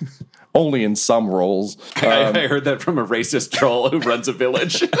 Only in some roles. I heard that from a racist troll who runs a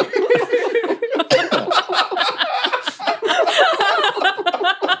village.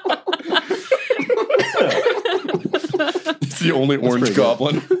 The only orange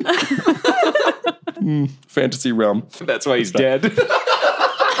goblin. Fantasy realm. That's why he's dead.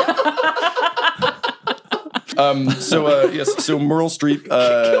 So Merle Streep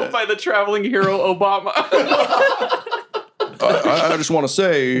killed by the traveling hero Obama. I just want to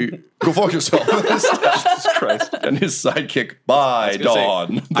say, go fuck yourself. Jesus Christ. And his sidekick, by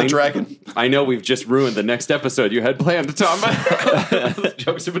Dawn, the dragon. I know we've just ruined the next episode you had planned, Tom. The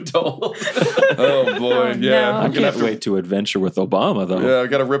jokes have been told. Oh, boy. Yeah. No. I can't wait to adventure with Obama, though. Yeah, I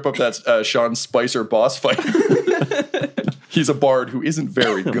got to rip up that Sean Spicer boss fight. He's a bard who isn't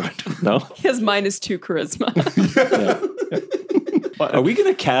very good. No? He has -2 charisma. Are we going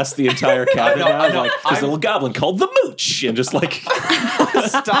to cast the entire cabinet now? Like this little goblin called the Mooch, and just like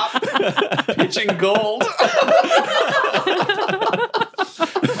stop pitching gold.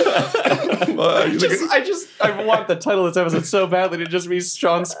 I want the title of this episode so badly to just be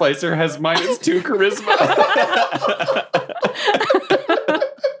Sean Spicer has -2 charisma.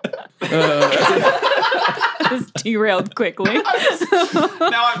 This derailed quickly.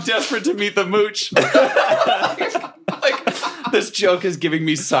 Now I'm desperate to meet the Mooch. This joke is giving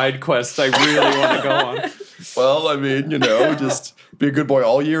me side quests I really want to go on. Well, I mean, just be a good boy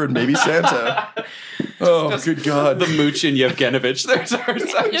all year and maybe Santa. Oh, good God. The Mooch and Yevgenovich. There's our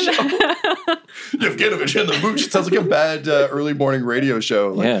side show. Yevgenovich and the Mooch. It sounds like a bad early morning radio show.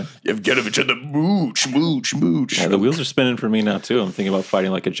 Like, yeah. Yevgenovich and the Mooch. Yeah, the wheels are spinning for me now, too. I'm thinking about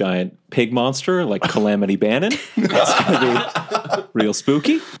fighting like a giant pig monster, like Calamity Bannon. That's going to be real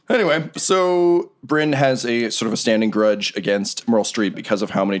spooky. Anyway, so Bryn has a sort of a standing grudge against Merle Streep because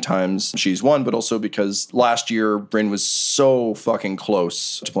of how many times she's won, but also because last year Bryn was so fucking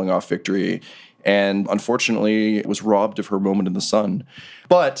close to pulling off victory and unfortunately was robbed of her moment in the sun.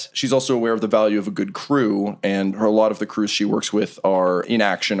 But she's also aware of the value of a good crew, and a lot of the crews she works with are in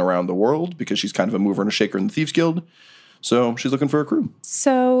action around the world because she's kind of a mover and a shaker in the Thieves Guild. So she's looking for a crew.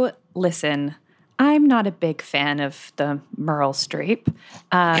 So, listen, I'm not a big fan of the Merle Streep.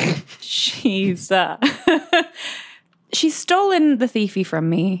 She's stolen the thiefy from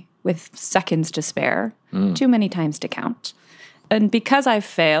me with seconds to spare, too many times to count. And because I've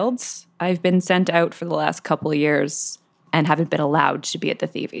failed, I've been sent out for the last couple of years and haven't been allowed to be at the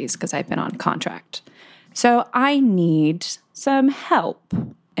Thievies because I've been on contract. So I need some help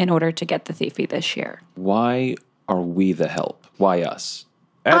in order to get the thiefy this year. Why are we the help? Why us?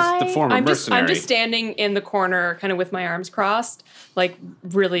 As the former mercenary. I'm just standing in the corner, kind of with my arms crossed, like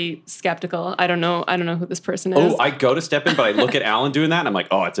really skeptical. I don't know who this person is. Oh, I go to step in, but I look at Alan doing that, and I'm like,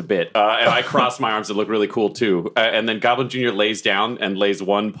 oh, it's a bit. And I cross my arms and look really cool, too. And then Goblin Jr. lays down and lays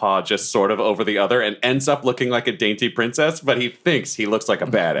one paw just sort of over the other and ends up looking like a dainty princess, but he thinks he looks like a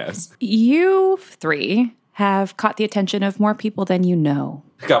badass. You three have caught the attention of more people than you know.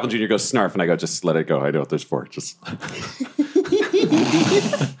 Goblin Jr. goes snarf, and I go, just let it go. I know what there's for. Just...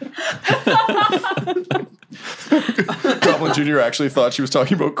 Goblin Jr. actually thought she was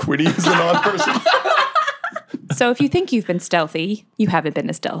talking about Quinny as a non-person. So if you think you've been stealthy, you haven't been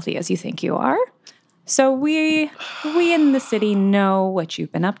as stealthy as you think you are. So we in the city know what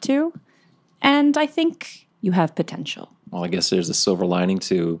you've been up to, and I think you have potential. Well, I guess there's a silver lining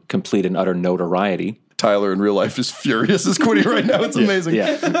to complete and utter notoriety. Tyler in real life is furious as Quinny right now. It's amazing.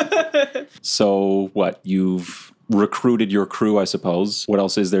 Yeah. So what? You've recruited your crew, I suppose. What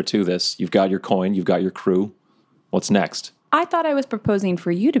else is there to this? You've got your coin. You've got your crew. What's next? I thought I was proposing for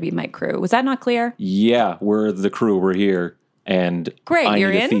you to be my crew. Was that not clear? Yeah, we're the crew. We're here. And great, I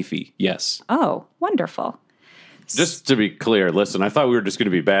you're need a in? thiefy. Yes. Oh, wonderful. Just to be clear, listen, I thought we were just going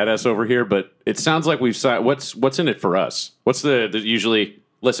to be badass over here, but it sounds like we've signed. What's in it for us? What's the usually...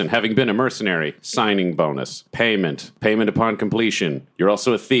 Listen, having been a mercenary, signing bonus, payment upon completion. You're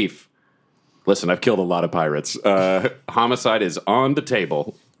also a thief. Listen, I've killed a lot of pirates. Homicide is on the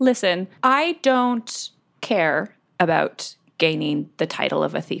table. Listen, I don't care about gaining the title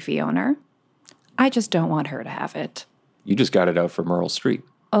of a thiefy owner. I just don't want her to have it. You just got it out for Merle Streep.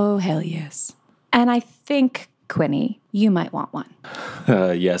 Oh, hell yes. And I think Quinny, you might want one.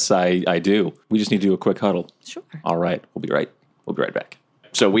 Yes, I do. We just need to do a quick huddle. Sure. All right. We'll be right back.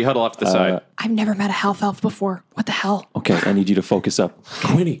 So we huddle off to the side. I've never met a half elf before. What the hell? Okay, I need you to focus up.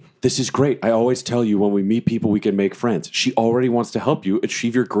 Quinny, this is great. I always tell you when we meet people, we can make friends. She already wants to help you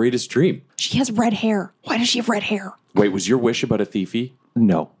achieve your greatest dream. She has red hair. Why does she have red hair? Wait, was your wish about a thiefy?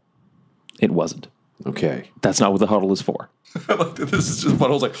 No, it wasn't. Okay. That's not what the huddle is for. This is just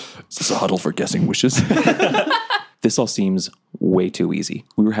Butthle's like, is this a huddle for guessing wishes? This all seems way too easy.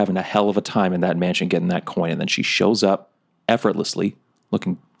 We were having a hell of a time in that mansion getting that coin, and then she shows up effortlessly,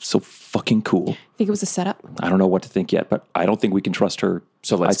 looking so fucking cool. Think it was a setup? I don't know what to think yet, but I don't think we can trust her.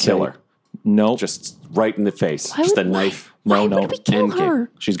 So let's kill her. No. Just right in the face. Just a knife. Why would we kill her?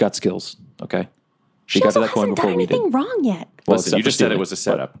 She's got skills, okay? She got to also that coin hasn't done before we did. anything wrong yet. Well, Listen, you just said it was a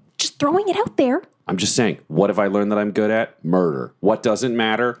setup. Just throwing it out there. I'm just saying, what have I learned that I'm good at? Murder. What doesn't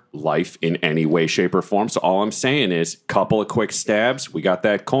matter? Life in any way, shape, or form. So all I'm saying is, couple of quick stabs, we got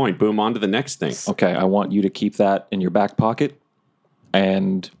that coin. Boom, on to the next thing. Okay, I want you to keep that in your back pocket,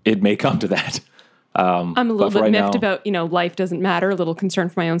 and it may come to that. I'm a little bit miffed about, life doesn't matter, a little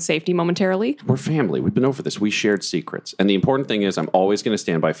concerned for my own safety momentarily. We're family. We've been over this. We shared secrets. And the important thing is, I'm always going to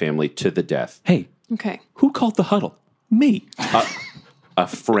stand by family to the death. Hey, Okay. who called the huddle? Me. A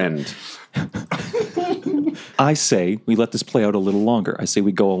friend. I say we let this play out a little longer. I say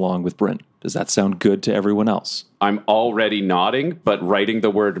we go along with Bryn. Does that sound good to everyone else? I'm already nodding, but writing the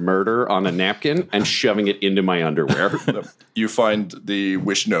word murder on a napkin and shoving it into my underwear. You find the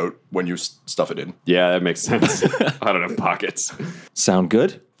wish note when you stuff it in. Yeah, that makes sense. I don't have pockets. Sound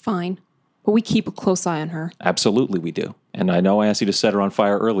good? Fine. But we keep a close eye on her. Absolutely we do. And I know I asked you to set her on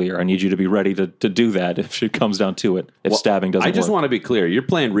fire earlier. I need you to be ready to do that if it comes down to it. If stabbing doesn't work. I just want to be clear. You're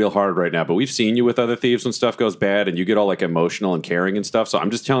playing real hard right now, but we've seen you with other thieves when stuff goes bad and you get all like emotional and caring and stuff. So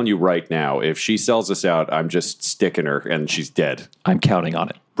I'm just telling you right now, if she sells us out, I'm just sticking her and she's dead. I'm counting on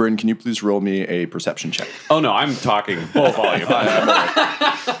it. Bryn, can you please roll me a perception check? Oh no, I'm talking full volume.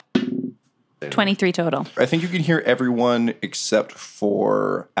 23 total. I think you can hear everyone except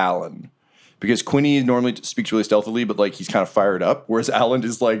for Alan. Because Quinny normally speaks really stealthily, but like he's kind of fired up, whereas Alan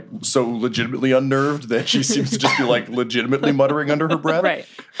is like so legitimately unnerved that she seems to just be like legitimately muttering under her breath.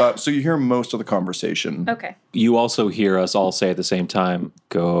 Right. So you hear most of the conversation. Okay. You also hear us all say at the same time,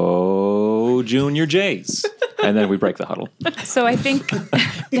 "Go Junior Jays." And then we break the huddle. So I think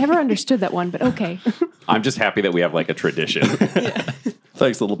Never understood that one, but okay. I'm just happy that we have like a tradition.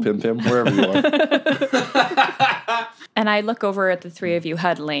 Thanks, little Pim Pim, wherever you are. And I look over at the three of you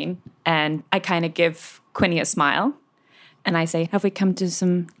huddling, and I kind of give Quinny a smile, and I say, have we come to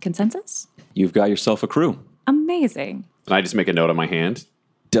some consensus? You've got yourself a crew. Amazing. And I just make a note on my hand.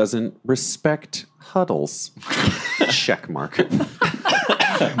 Doesn't respect huddles. Check mark.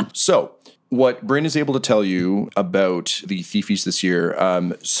 So, what Bryn is able to tell you about the Thiefies this year,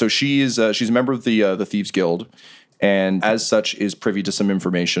 so she's a member of the Thieves Guild, and as such is privy to some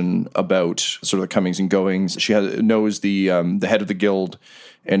information about sort of the comings and goings. She knows the head of the guild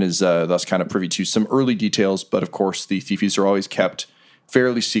and is thus kind of privy to some early details, but of course the Thiefies are always kept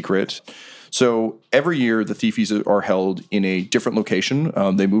fairly secret. So every year the Thiefies are held in a different location.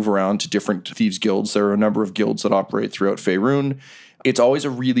 They move around to different Thieves Guilds. There are a number of guilds that operate throughout Faerun. It's always a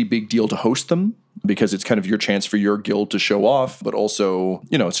really big deal to host them because it's kind of your chance for your guild to show off, but also,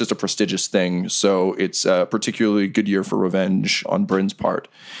 it's just a prestigious thing. So it's a particularly good year for revenge on Bryn's part.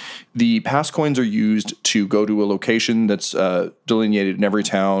 The pass coins are used to go to a location that's delineated in every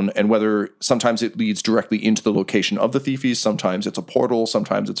town, and whether sometimes it leads directly into the location of the Thiefies, sometimes it's a portal,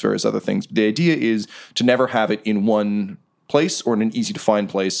 sometimes it's various other things. The idea is to never have it in one place or in an easy to find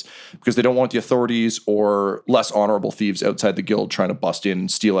place because they don't want the authorities or less honorable thieves outside the guild trying to bust in,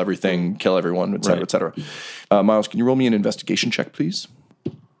 steal everything, kill everyone, et cetera, et cetera. Miles, can you roll me an investigation check, please?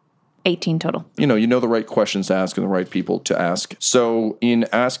 18 total. You know the right questions to ask and the right people to ask. So in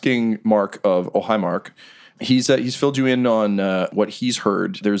asking Mark of hi Mark, he's filled you in on what he's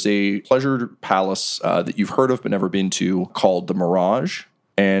heard. There's a pleasure palace that you've heard of but never been to called the Mirage.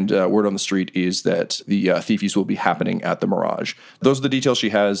 And word on the street is that the Thiefies will be happening at the Mirage. Those are the details she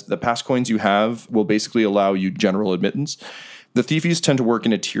has. The pass coins you have will basically allow you general admittance. The Thiefies tend to work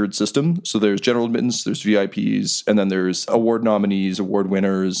in a tiered system. So there's general admittance, there's VIPs, and then there's award nominees, award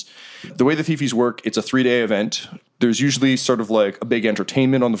winners. The way the Thiefies work, it's a 3-day event. There's usually sort of like a big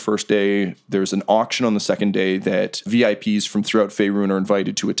entertainment on the first day. There's an auction on the second day that VIPs from throughout Faerun are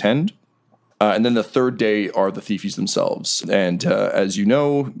invited to attend. And then the third day are the Thiefies themselves. And as you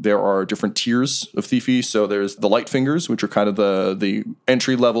know, there are different tiers of Thiefies. So there's the light fingers, which are kind of the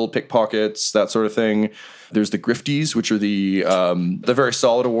entry-level pickpockets, that sort of thing. There's the Grifties, which are the very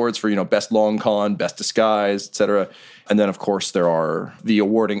solid awards for, best long con, best disguise, etc. And then, of course, there are the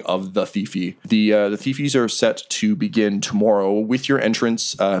awarding of the Thiefie. The Thiefies are set to begin tomorrow. With your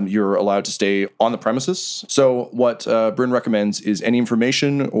entrance, you're allowed to stay on the premises. So what Bryn recommends is any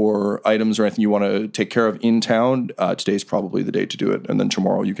information or items or anything you want to take care of in town, today's probably the day to do it. And then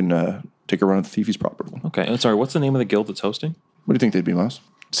tomorrow you can take a run at the Thiefies properly. Okay. And sorry, what's the name of the guild that's hosting? What do you think they'd be, Miles?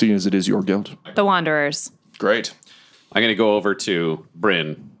 Seeing as it is your guild. The Wanderers. Great. I'm going to go over to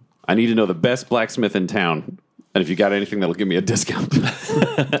Bryn. I need to know the best blacksmith in town. And if you got anything that'll give me a discount.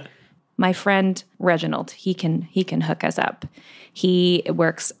 My friend Reginald, he can hook us up. He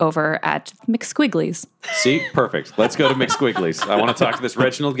works over at McSquiggly's. See? Perfect. Let's go to McSquiggly's. I want to talk to this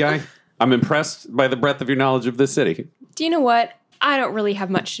Reginald guy. I'm impressed by the breadth of your knowledge of this city. Do you know what? I don't really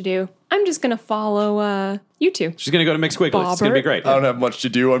have much to do. I'm just going to follow you two. She's going to go to McSquiggly's. It's going to be great. I don't have much to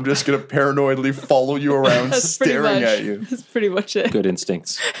do. I'm just going to paranoidly follow you around staring at you. That's pretty much it. Good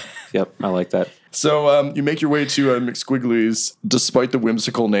instincts. Yep, I like that. So you make your way to McSquiggly's. Despite the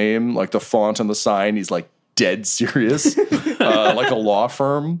whimsical name, like the font on the sign, he's like dead serious, like a law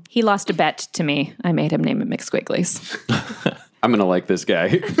firm. He lost a bet to me. I made him name it McSquiggly's. I'm going to like this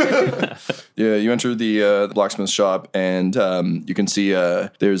guy. Yeah, you enter the blacksmith shop, and you can see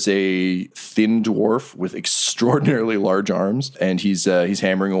there's a thin dwarf with extraordinarily large arms, and he's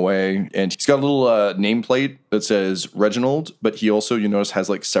hammering away, and he's got a little nameplate that says Reginald, but he also, you notice, has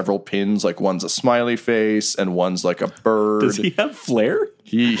like several pins, like one's a smiley face, and one's like a bird. Does he have flair?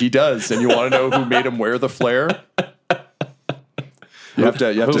 He does, and you want to know who made him wear the flare? You have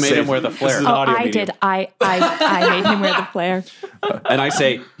to Who made say him wear the flare? I did. I made him wear the flare. And I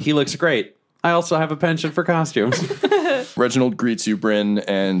say, he looks great. I also have a penchant for costumes. Reginald greets you, Bryn,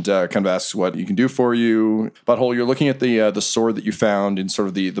 and kind of asks what he can do for you. Butthole, you're looking at the sword that you found in sort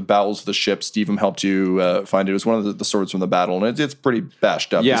of the bowels of the ship. Steven helped you find it. It was one of the swords from the battle, and it's pretty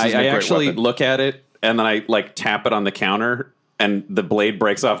bashed up. Yeah, I actually look at it, and then I like tap it on the counter, and the blade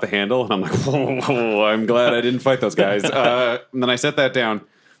breaks off the handle, and I'm like, whoa, I'm glad I didn't fight those guys. And then I set that down,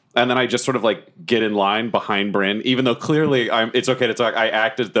 and then I just sort of like get in line behind Bryn, even though clearly it's okay to talk. I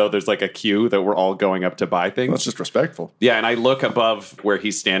act as though there's like a queue that we're all going up to buy things. That's just respectful. Yeah, and I look above where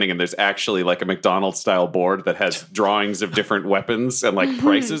he's standing, and there's actually like a McDonald's style board that has drawings of different weapons and like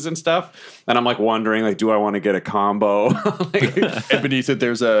prices and stuff. And I'm like wondering, like, do I want to get a combo? And beneath it,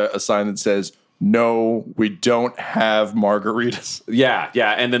 there's a sign that says, "No, we don't have margaritas." Yeah.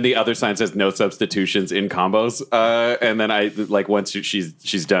 And then the other sign says no substitutions in combos. And then I like once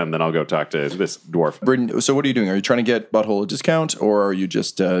she's done, then I'll go talk to this dwarf. Bryn, so what are you doing? Are you trying to get Butthole a discount, or are you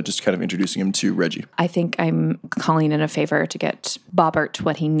just kind of introducing him to Reggie? I think I'm calling in a favor to get Bobbert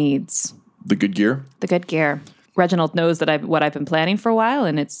what he needs. The good gear? The good gear. Reginald knows that what I've been planning for a while,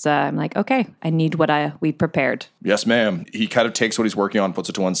 and it's I'm like, okay, I need what we prepared. Yes, ma'am. He kind of takes what he's working on, puts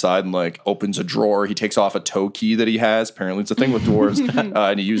it to one side, and like opens a drawer. He takes off a toe key that he has. Apparently, it's a thing with dwarves,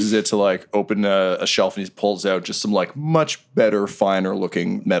 and he uses it to like open a shelf, and he pulls out just some like much better, finer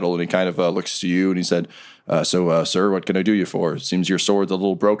looking metal. And he kind of looks to you, and he said, "So, sir, what can I do you for? Seems your sword's a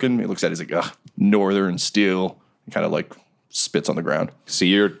little broken." He looks at it, he's like, "Ugh, northern steel." He kind of like spits on the ground. So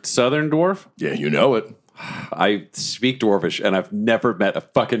you're Southern dwarf? Yeah, you know it. I speak Dwarvish, and I've never met a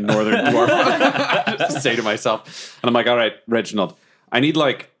fucking Northern dwarf. Just say to myself. And I'm like, all right, Reginald, I need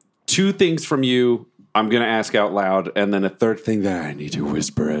like 2 things from you I'm going to ask out loud, and then a third thing that I need to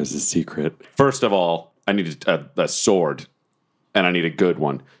whisper as a secret. First of all, I need a sword, and I need a good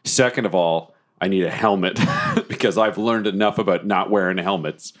one. Second of all, I need a helmet, because I've learned enough about not wearing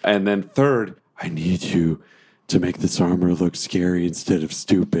helmets. And then third, I need you to make this armor look scary instead of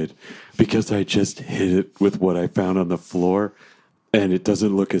stupid, because I just hit it with what I found on the floor, and it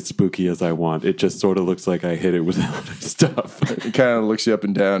doesn't look as spooky as I want. It just sort of looks like I hit it with a lot of stuff. He kind of looks you up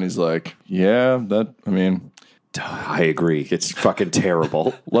and down. He's like, yeah, I agree. It's fucking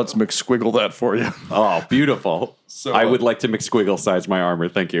terrible. Let's McSquiggle that for you. Oh, beautiful. So I would like to McSquiggle size my armor.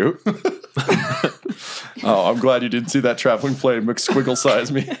 Thank you. Oh, I'm glad you didn't see that traveling plane McSquiggle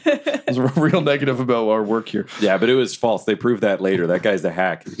size me. I was real negative about our work here. Yeah, but it was false. They proved that later. That guy's a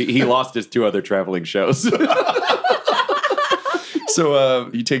hack. He lost his 2 other traveling shows. So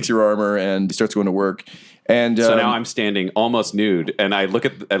he takes your armor and he starts going to work. And so now I'm standing almost nude, and I look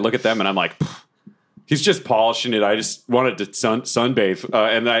at them, and I'm like, he's just polishing it. I just wanted to sunbathe,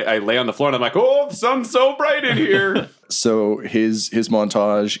 and I lay on the floor, and I'm like, oh, the sun's so bright in here. So his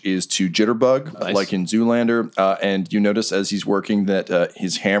montage is to Jitterbug, nice. Like in Zoolander, and you notice as he's working that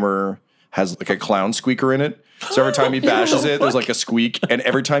his hammer has like a clown squeaker in it. So every time he bashes it, there's like a squeak, and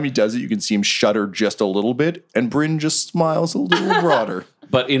every time he does it, you can see him shudder just a little bit, and Bryn just smiles a little broader.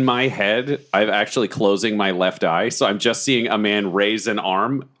 But in my head, I'm actually closing my left eye. So I'm just seeing a man raise an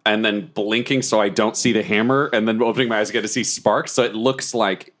arm and then blinking so I don't see the hammer. And then opening my eyes, I get to see sparks. So it looks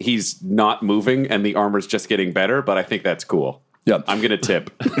like he's not moving and the armor's just getting better. But I think that's cool. Yeah. I'm going to tip.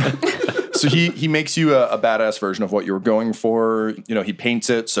 So he makes you a badass version of what you were going for. You know, he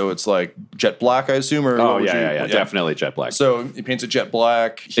paints it so it's like jet black, I assume. Or yeah, definitely jet black. So he paints it jet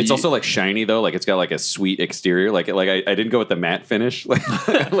black. It's also like shiny though, like it's got like a sweet exterior. Like I didn't go with the matte finish, like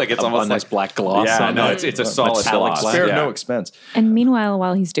it's almost a nice black gloss. Yeah, on no, it. it's a solid metallic gloss. black. spared Yeah. no expense. And meanwhile,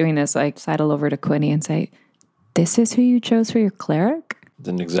 while he's doing this, I sidle over to Quinny and say, "This is who you chose for your cleric?"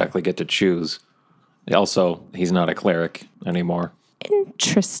 Didn't exactly get to choose. Also, he's not a cleric anymore.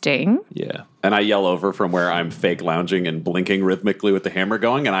 Interesting. Yeah. And I yell over from where I'm fake lounging and blinking rhythmically with the hammer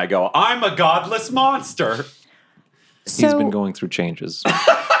going, and I go, "I'm a godless monster." He's been going through changes.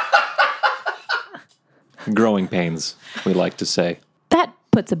 Growing pains, we like to say. That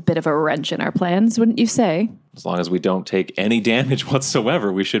puts a bit of a wrench in our plans, wouldn't you say? As long as we don't take any damage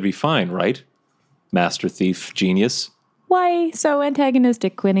whatsoever, we should be fine, right? Master Thief Genius. Why so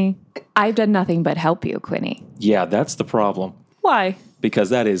antagonistic, Quinny? I've done nothing but help you, Quinny. Yeah, that's the problem. Why? Because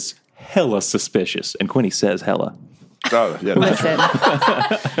that is hella suspicious. And Quinny says hella. Oh, yeah. Listen.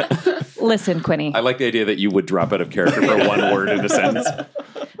 Listen, Quinny. I like the idea that you would drop out of character for one word in a sentence.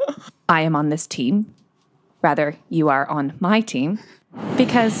 I am on this team. Rather, you are on my team.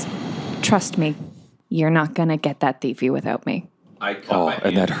 Because, trust me, you're not going to get that thiefy without me.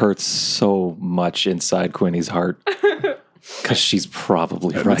 And that hurts so much inside Quinny's heart. Because she's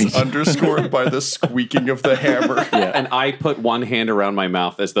probably right. It's underscored by the squeaking of the hammer. Yeah. And I put one hand around my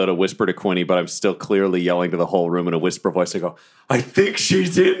mouth as though to whisper to Quinny, but I'm still clearly yelling to the whole room in a whisper voice. I go, "I think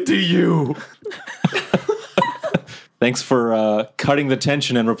she's into you." Thanks for cutting the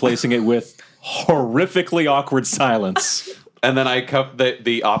tension and replacing it with horrifically awkward silence. And then I cup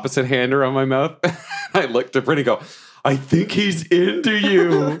the opposite hand around my mouth. I look to Brittany and go, "I think he's into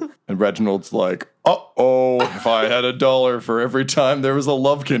you." And Reginald's like, "Uh-oh, if I had $1 for every time there was a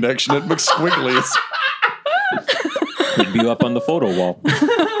love connection at McSquiggly's." We'd be up on the photo wall.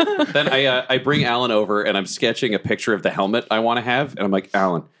 Then I bring Alan over and I'm sketching a picture of the helmet I want to have. And I'm like,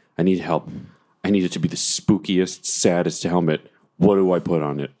 "Alan, I need help. I need it to be the spookiest, saddest helmet. What do I put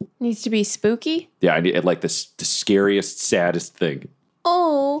on it?" Needs to be spooky. Yeah, I need like the scariest, saddest thing.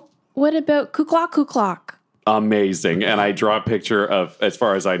 Oh, what about Kuklok? Amazing. And I draw a picture of, as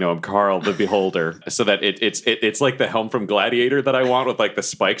far as I know, him, Carl the Beholder, so that it's like the helm from Gladiator that I want with like the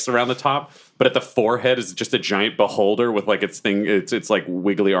spikes around the top, but at the forehead is just a giant beholder with like its thing. It's like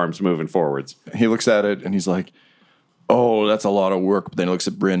wiggly arms moving forwards. He looks at it and he's like, "Oh, that's a lot of work." But then he looks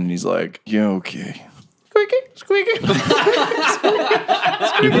at Bryn and he's like, "Yeah, okay." Squeaky.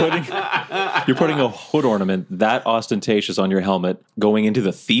 You're putting a hood ornament that ostentatious on your helmet going into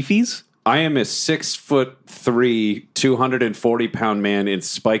the thiefies? I am a 6'3", 240-pound man in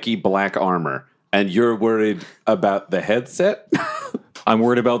spiky black armor, and you're worried about the headset? I'm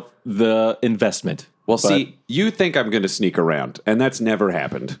worried about the investment. Well, see, you think I'm going to sneak around, and that's never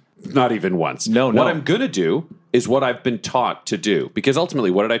happened. Not even once. No. What I'm going to do is what I've been taught to do. Because ultimately,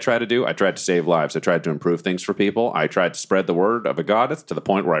 what did I try to do? I tried to save lives. I tried to improve things for people. I tried to spread the word of a goddess to the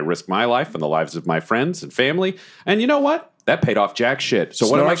point where I risked my life and the lives of my friends and family. And you know what? That paid off jack shit. So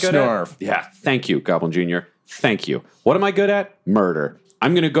what am I good at? Yeah, thank you, Goblin Jr. Thank you. What am I good at? Murder.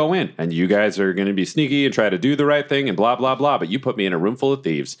 I'm going to go in, and you guys are going to be sneaky and try to do the right thing and blah, blah, blah. But you put me in a room full of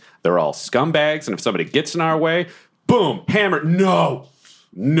thieves. They're all scumbags, and if somebody gets in our way, boom, hammer. No.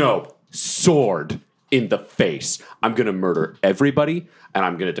 Sword in the face. I'm going to murder everybody, and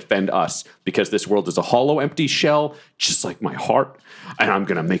I'm going to defend us because this world is a hollow, empty shell, just like my heart, and I'm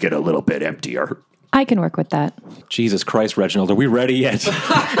going to make it a little bit emptier. I can work with that. Jesus Christ, Reginald, are we ready yet?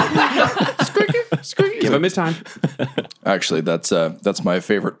 Give him his time. Actually, that's my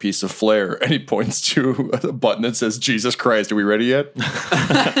favorite piece of flair. And he points to a button that says, "Jesus Christ, are we ready yet?"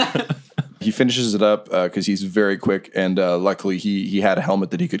 He finishes it up because he's very quick, and luckily he had a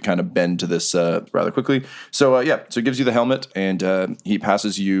helmet that he could kind of bend to this rather quickly. So so he gives you the helmet, and he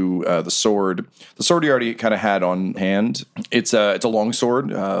passes you the sword. The sword he already kind of had on hand. It's a long sword.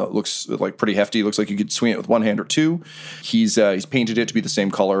 Looks like pretty hefty. Looks like you could swing it with one hand or two. He's painted it to be the same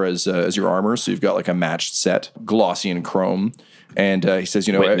color as your armor, so you've got like a matched set, glossy and chrome. And he says,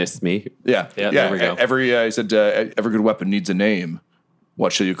 Witness me. Yeah. There we go. He said, every good weapon needs a name.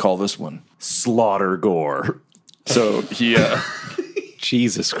 What shall you call this one? Slaughter Gore. So he,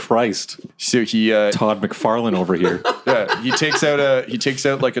 Jesus Christ. so he, Todd McFarlane over here. yeah, he takes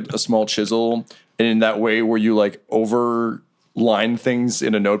out like a small chisel, and in that way where you like over line things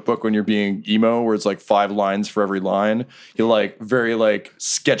in a notebook when you're being emo, where it's like 5 lines for every line. He like very like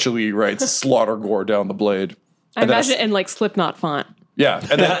sketchily writes slaughter gore down the blade. I imagine in like Slipknot font. Yeah,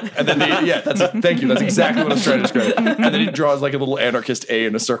 thank you. That's exactly what I was trying to describe. And then he draws like a little anarchist A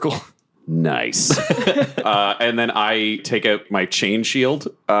in a circle. Nice. And then I take out my chain shield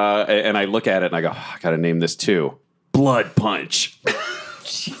and I look at it and I go, I gotta name this too. Blood Punch.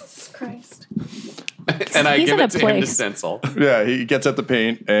 Jesus Christ. And I give it to him to stencil. Yeah, he gets out the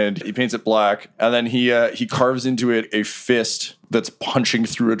paint and he paints it black. And then he carves into it a fist that's punching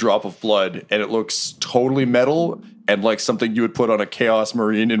through a drop of blood. And it looks totally metal and like something you would put on a Chaos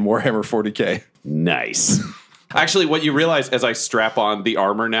Marine in Warhammer 40K. Nice. Actually, what you realize as I strap on the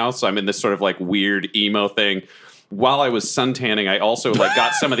armor now, so I'm in this sort of like weird emo thing. While I was suntanning, I also like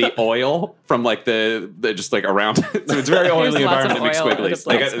got some of the oil from like the just like around. So it's a very oily environment that makes squigglies.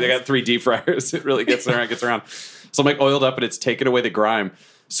 They got 3 deep fryers. It really gets around. So I'm like oiled up and it's taken away the grime.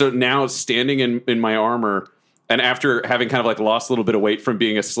 So now standing in my armor, and after having kind of like lost a little bit of weight from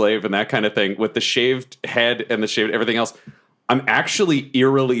being a slave and that kind of thing, with the shaved head and the shaved everything else, I'm actually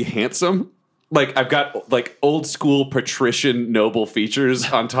eerily handsome. Like, I've got, like, old-school patrician noble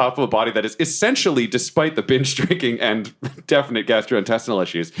features on top of a body that is essentially, despite the binge drinking and definite gastrointestinal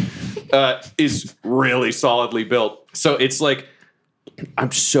issues, is really solidly built. So it's like,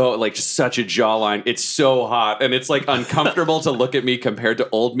 I'm so, like, such a jawline. It's so hot. And it's, like, uncomfortable to look at me compared to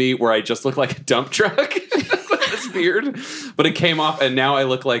old me, where I just look like a dump truck with this beard. But it came off, and now I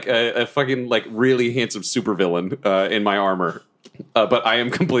look like a fucking, like, really handsome supervillain in my armor. But I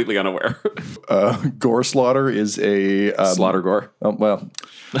am completely unaware. Gore Slaughter is a... Slaughter Gore. Oh, well,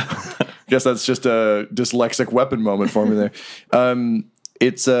 I guess that's just a dyslexic weapon moment for me there.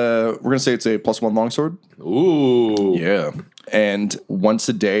 It's we're going to say it's a +1 longsword. Ooh. Yeah. And once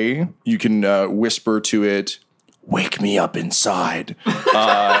a day, you can whisper to it, "Wake me up inside."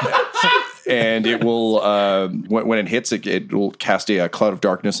 And it will, when it hits, it will cast a cloud of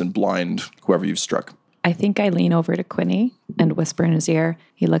darkness and blind whoever you've struck. I think I lean over to Quinny and whisper in his ear,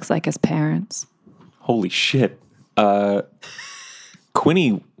 "He looks like his parents." Holy shit.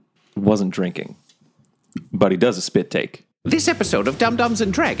 Quinny wasn't drinking, but he does a spit take. This episode of Dum Dums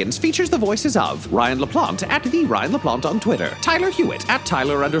and Dragons features the voices of Ryan LaPlante at the Ryan LaPlante on Twitter, Tyler Hewitt at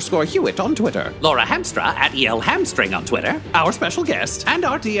Tyler_Hewitt on Twitter, Laura Hamstra at EL Hamstring on Twitter, our special guest, and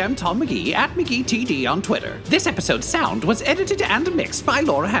our DM Tom McGee at McGeeTD on Twitter. This episode's sound was edited and mixed by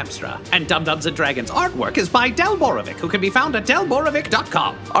Laura Hamstra, and Dum Dums and Dragons artwork is by Del Borovic, who can be found at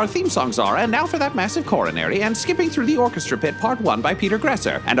delborovic.com. Our theme songs are And Now for That Massive Coronary and Skipping Through the Orchestra Pit Part 1 by Peter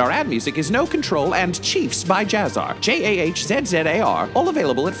Gresser, and our ad music is No Control and Chiefs by Jazzar, JAHZZAR, all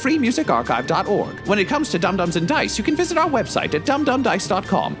available at freemusicarchive.org. When it comes to Dum Dums and Dice, you can visit our website at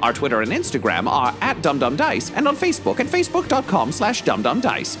dumdumdice.com. Our Twitter and Instagram are at dumdumdice, and on Facebook at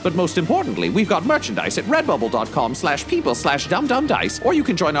facebook.com/dumdumdice. But most importantly, we've got merchandise at redbubble.com/people/dumdumdice, or you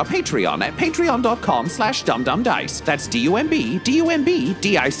can join our Patreon at patreon.com/dumdumdice. That's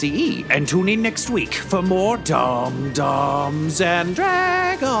DUMBDUMBDICE. And tune in next week for more Dum Dums and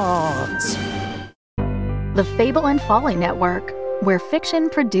Dragons. The Fable and Folly Network, where fiction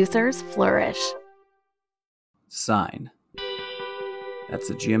producers flourish. Sine. That's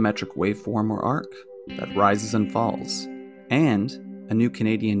a geometric waveform or arc that rises and falls. And a new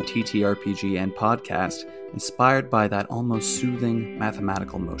Canadian TTRPG and podcast inspired by that almost soothing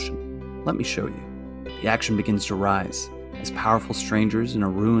mathematical motion. Let me show you. The action begins to rise as powerful strangers in a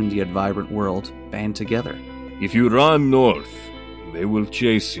ruined yet vibrant world band together. If you run north, they will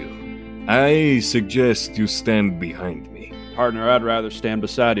chase you. I suggest you stand behind me. Partner, I'd rather stand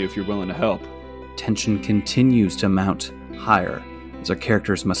beside you if you're willing to help. Tension continues to mount higher as our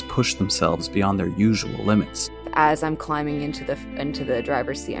characters must push themselves beyond their usual limits. As I'm climbing into the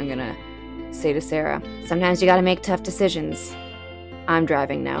driver's seat, I'm gonna say to Sarah, "Sometimes you gotta make tough decisions. I'm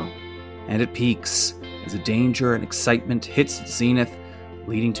driving now." And it peaks as the danger and excitement hits its zenith,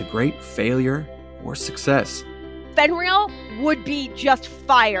 leading to great failure or success. Fenrir would be just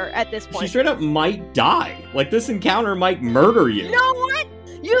fire at this point. She straight up might die. Like, this encounter might murder you. You know what?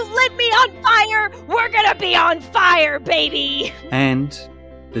 You lit me on fire! We're gonna be on fire, baby! And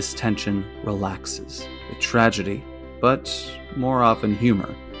this tension relaxes with tragedy, but more often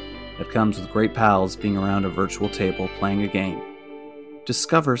humor, that comes with great pals being around a virtual table playing a game.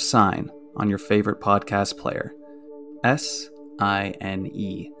 Discover Sine on your favorite podcast player. SINE.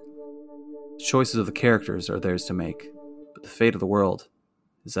 The choices of the characters are theirs to make, but the fate of the world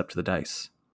is up to the dice.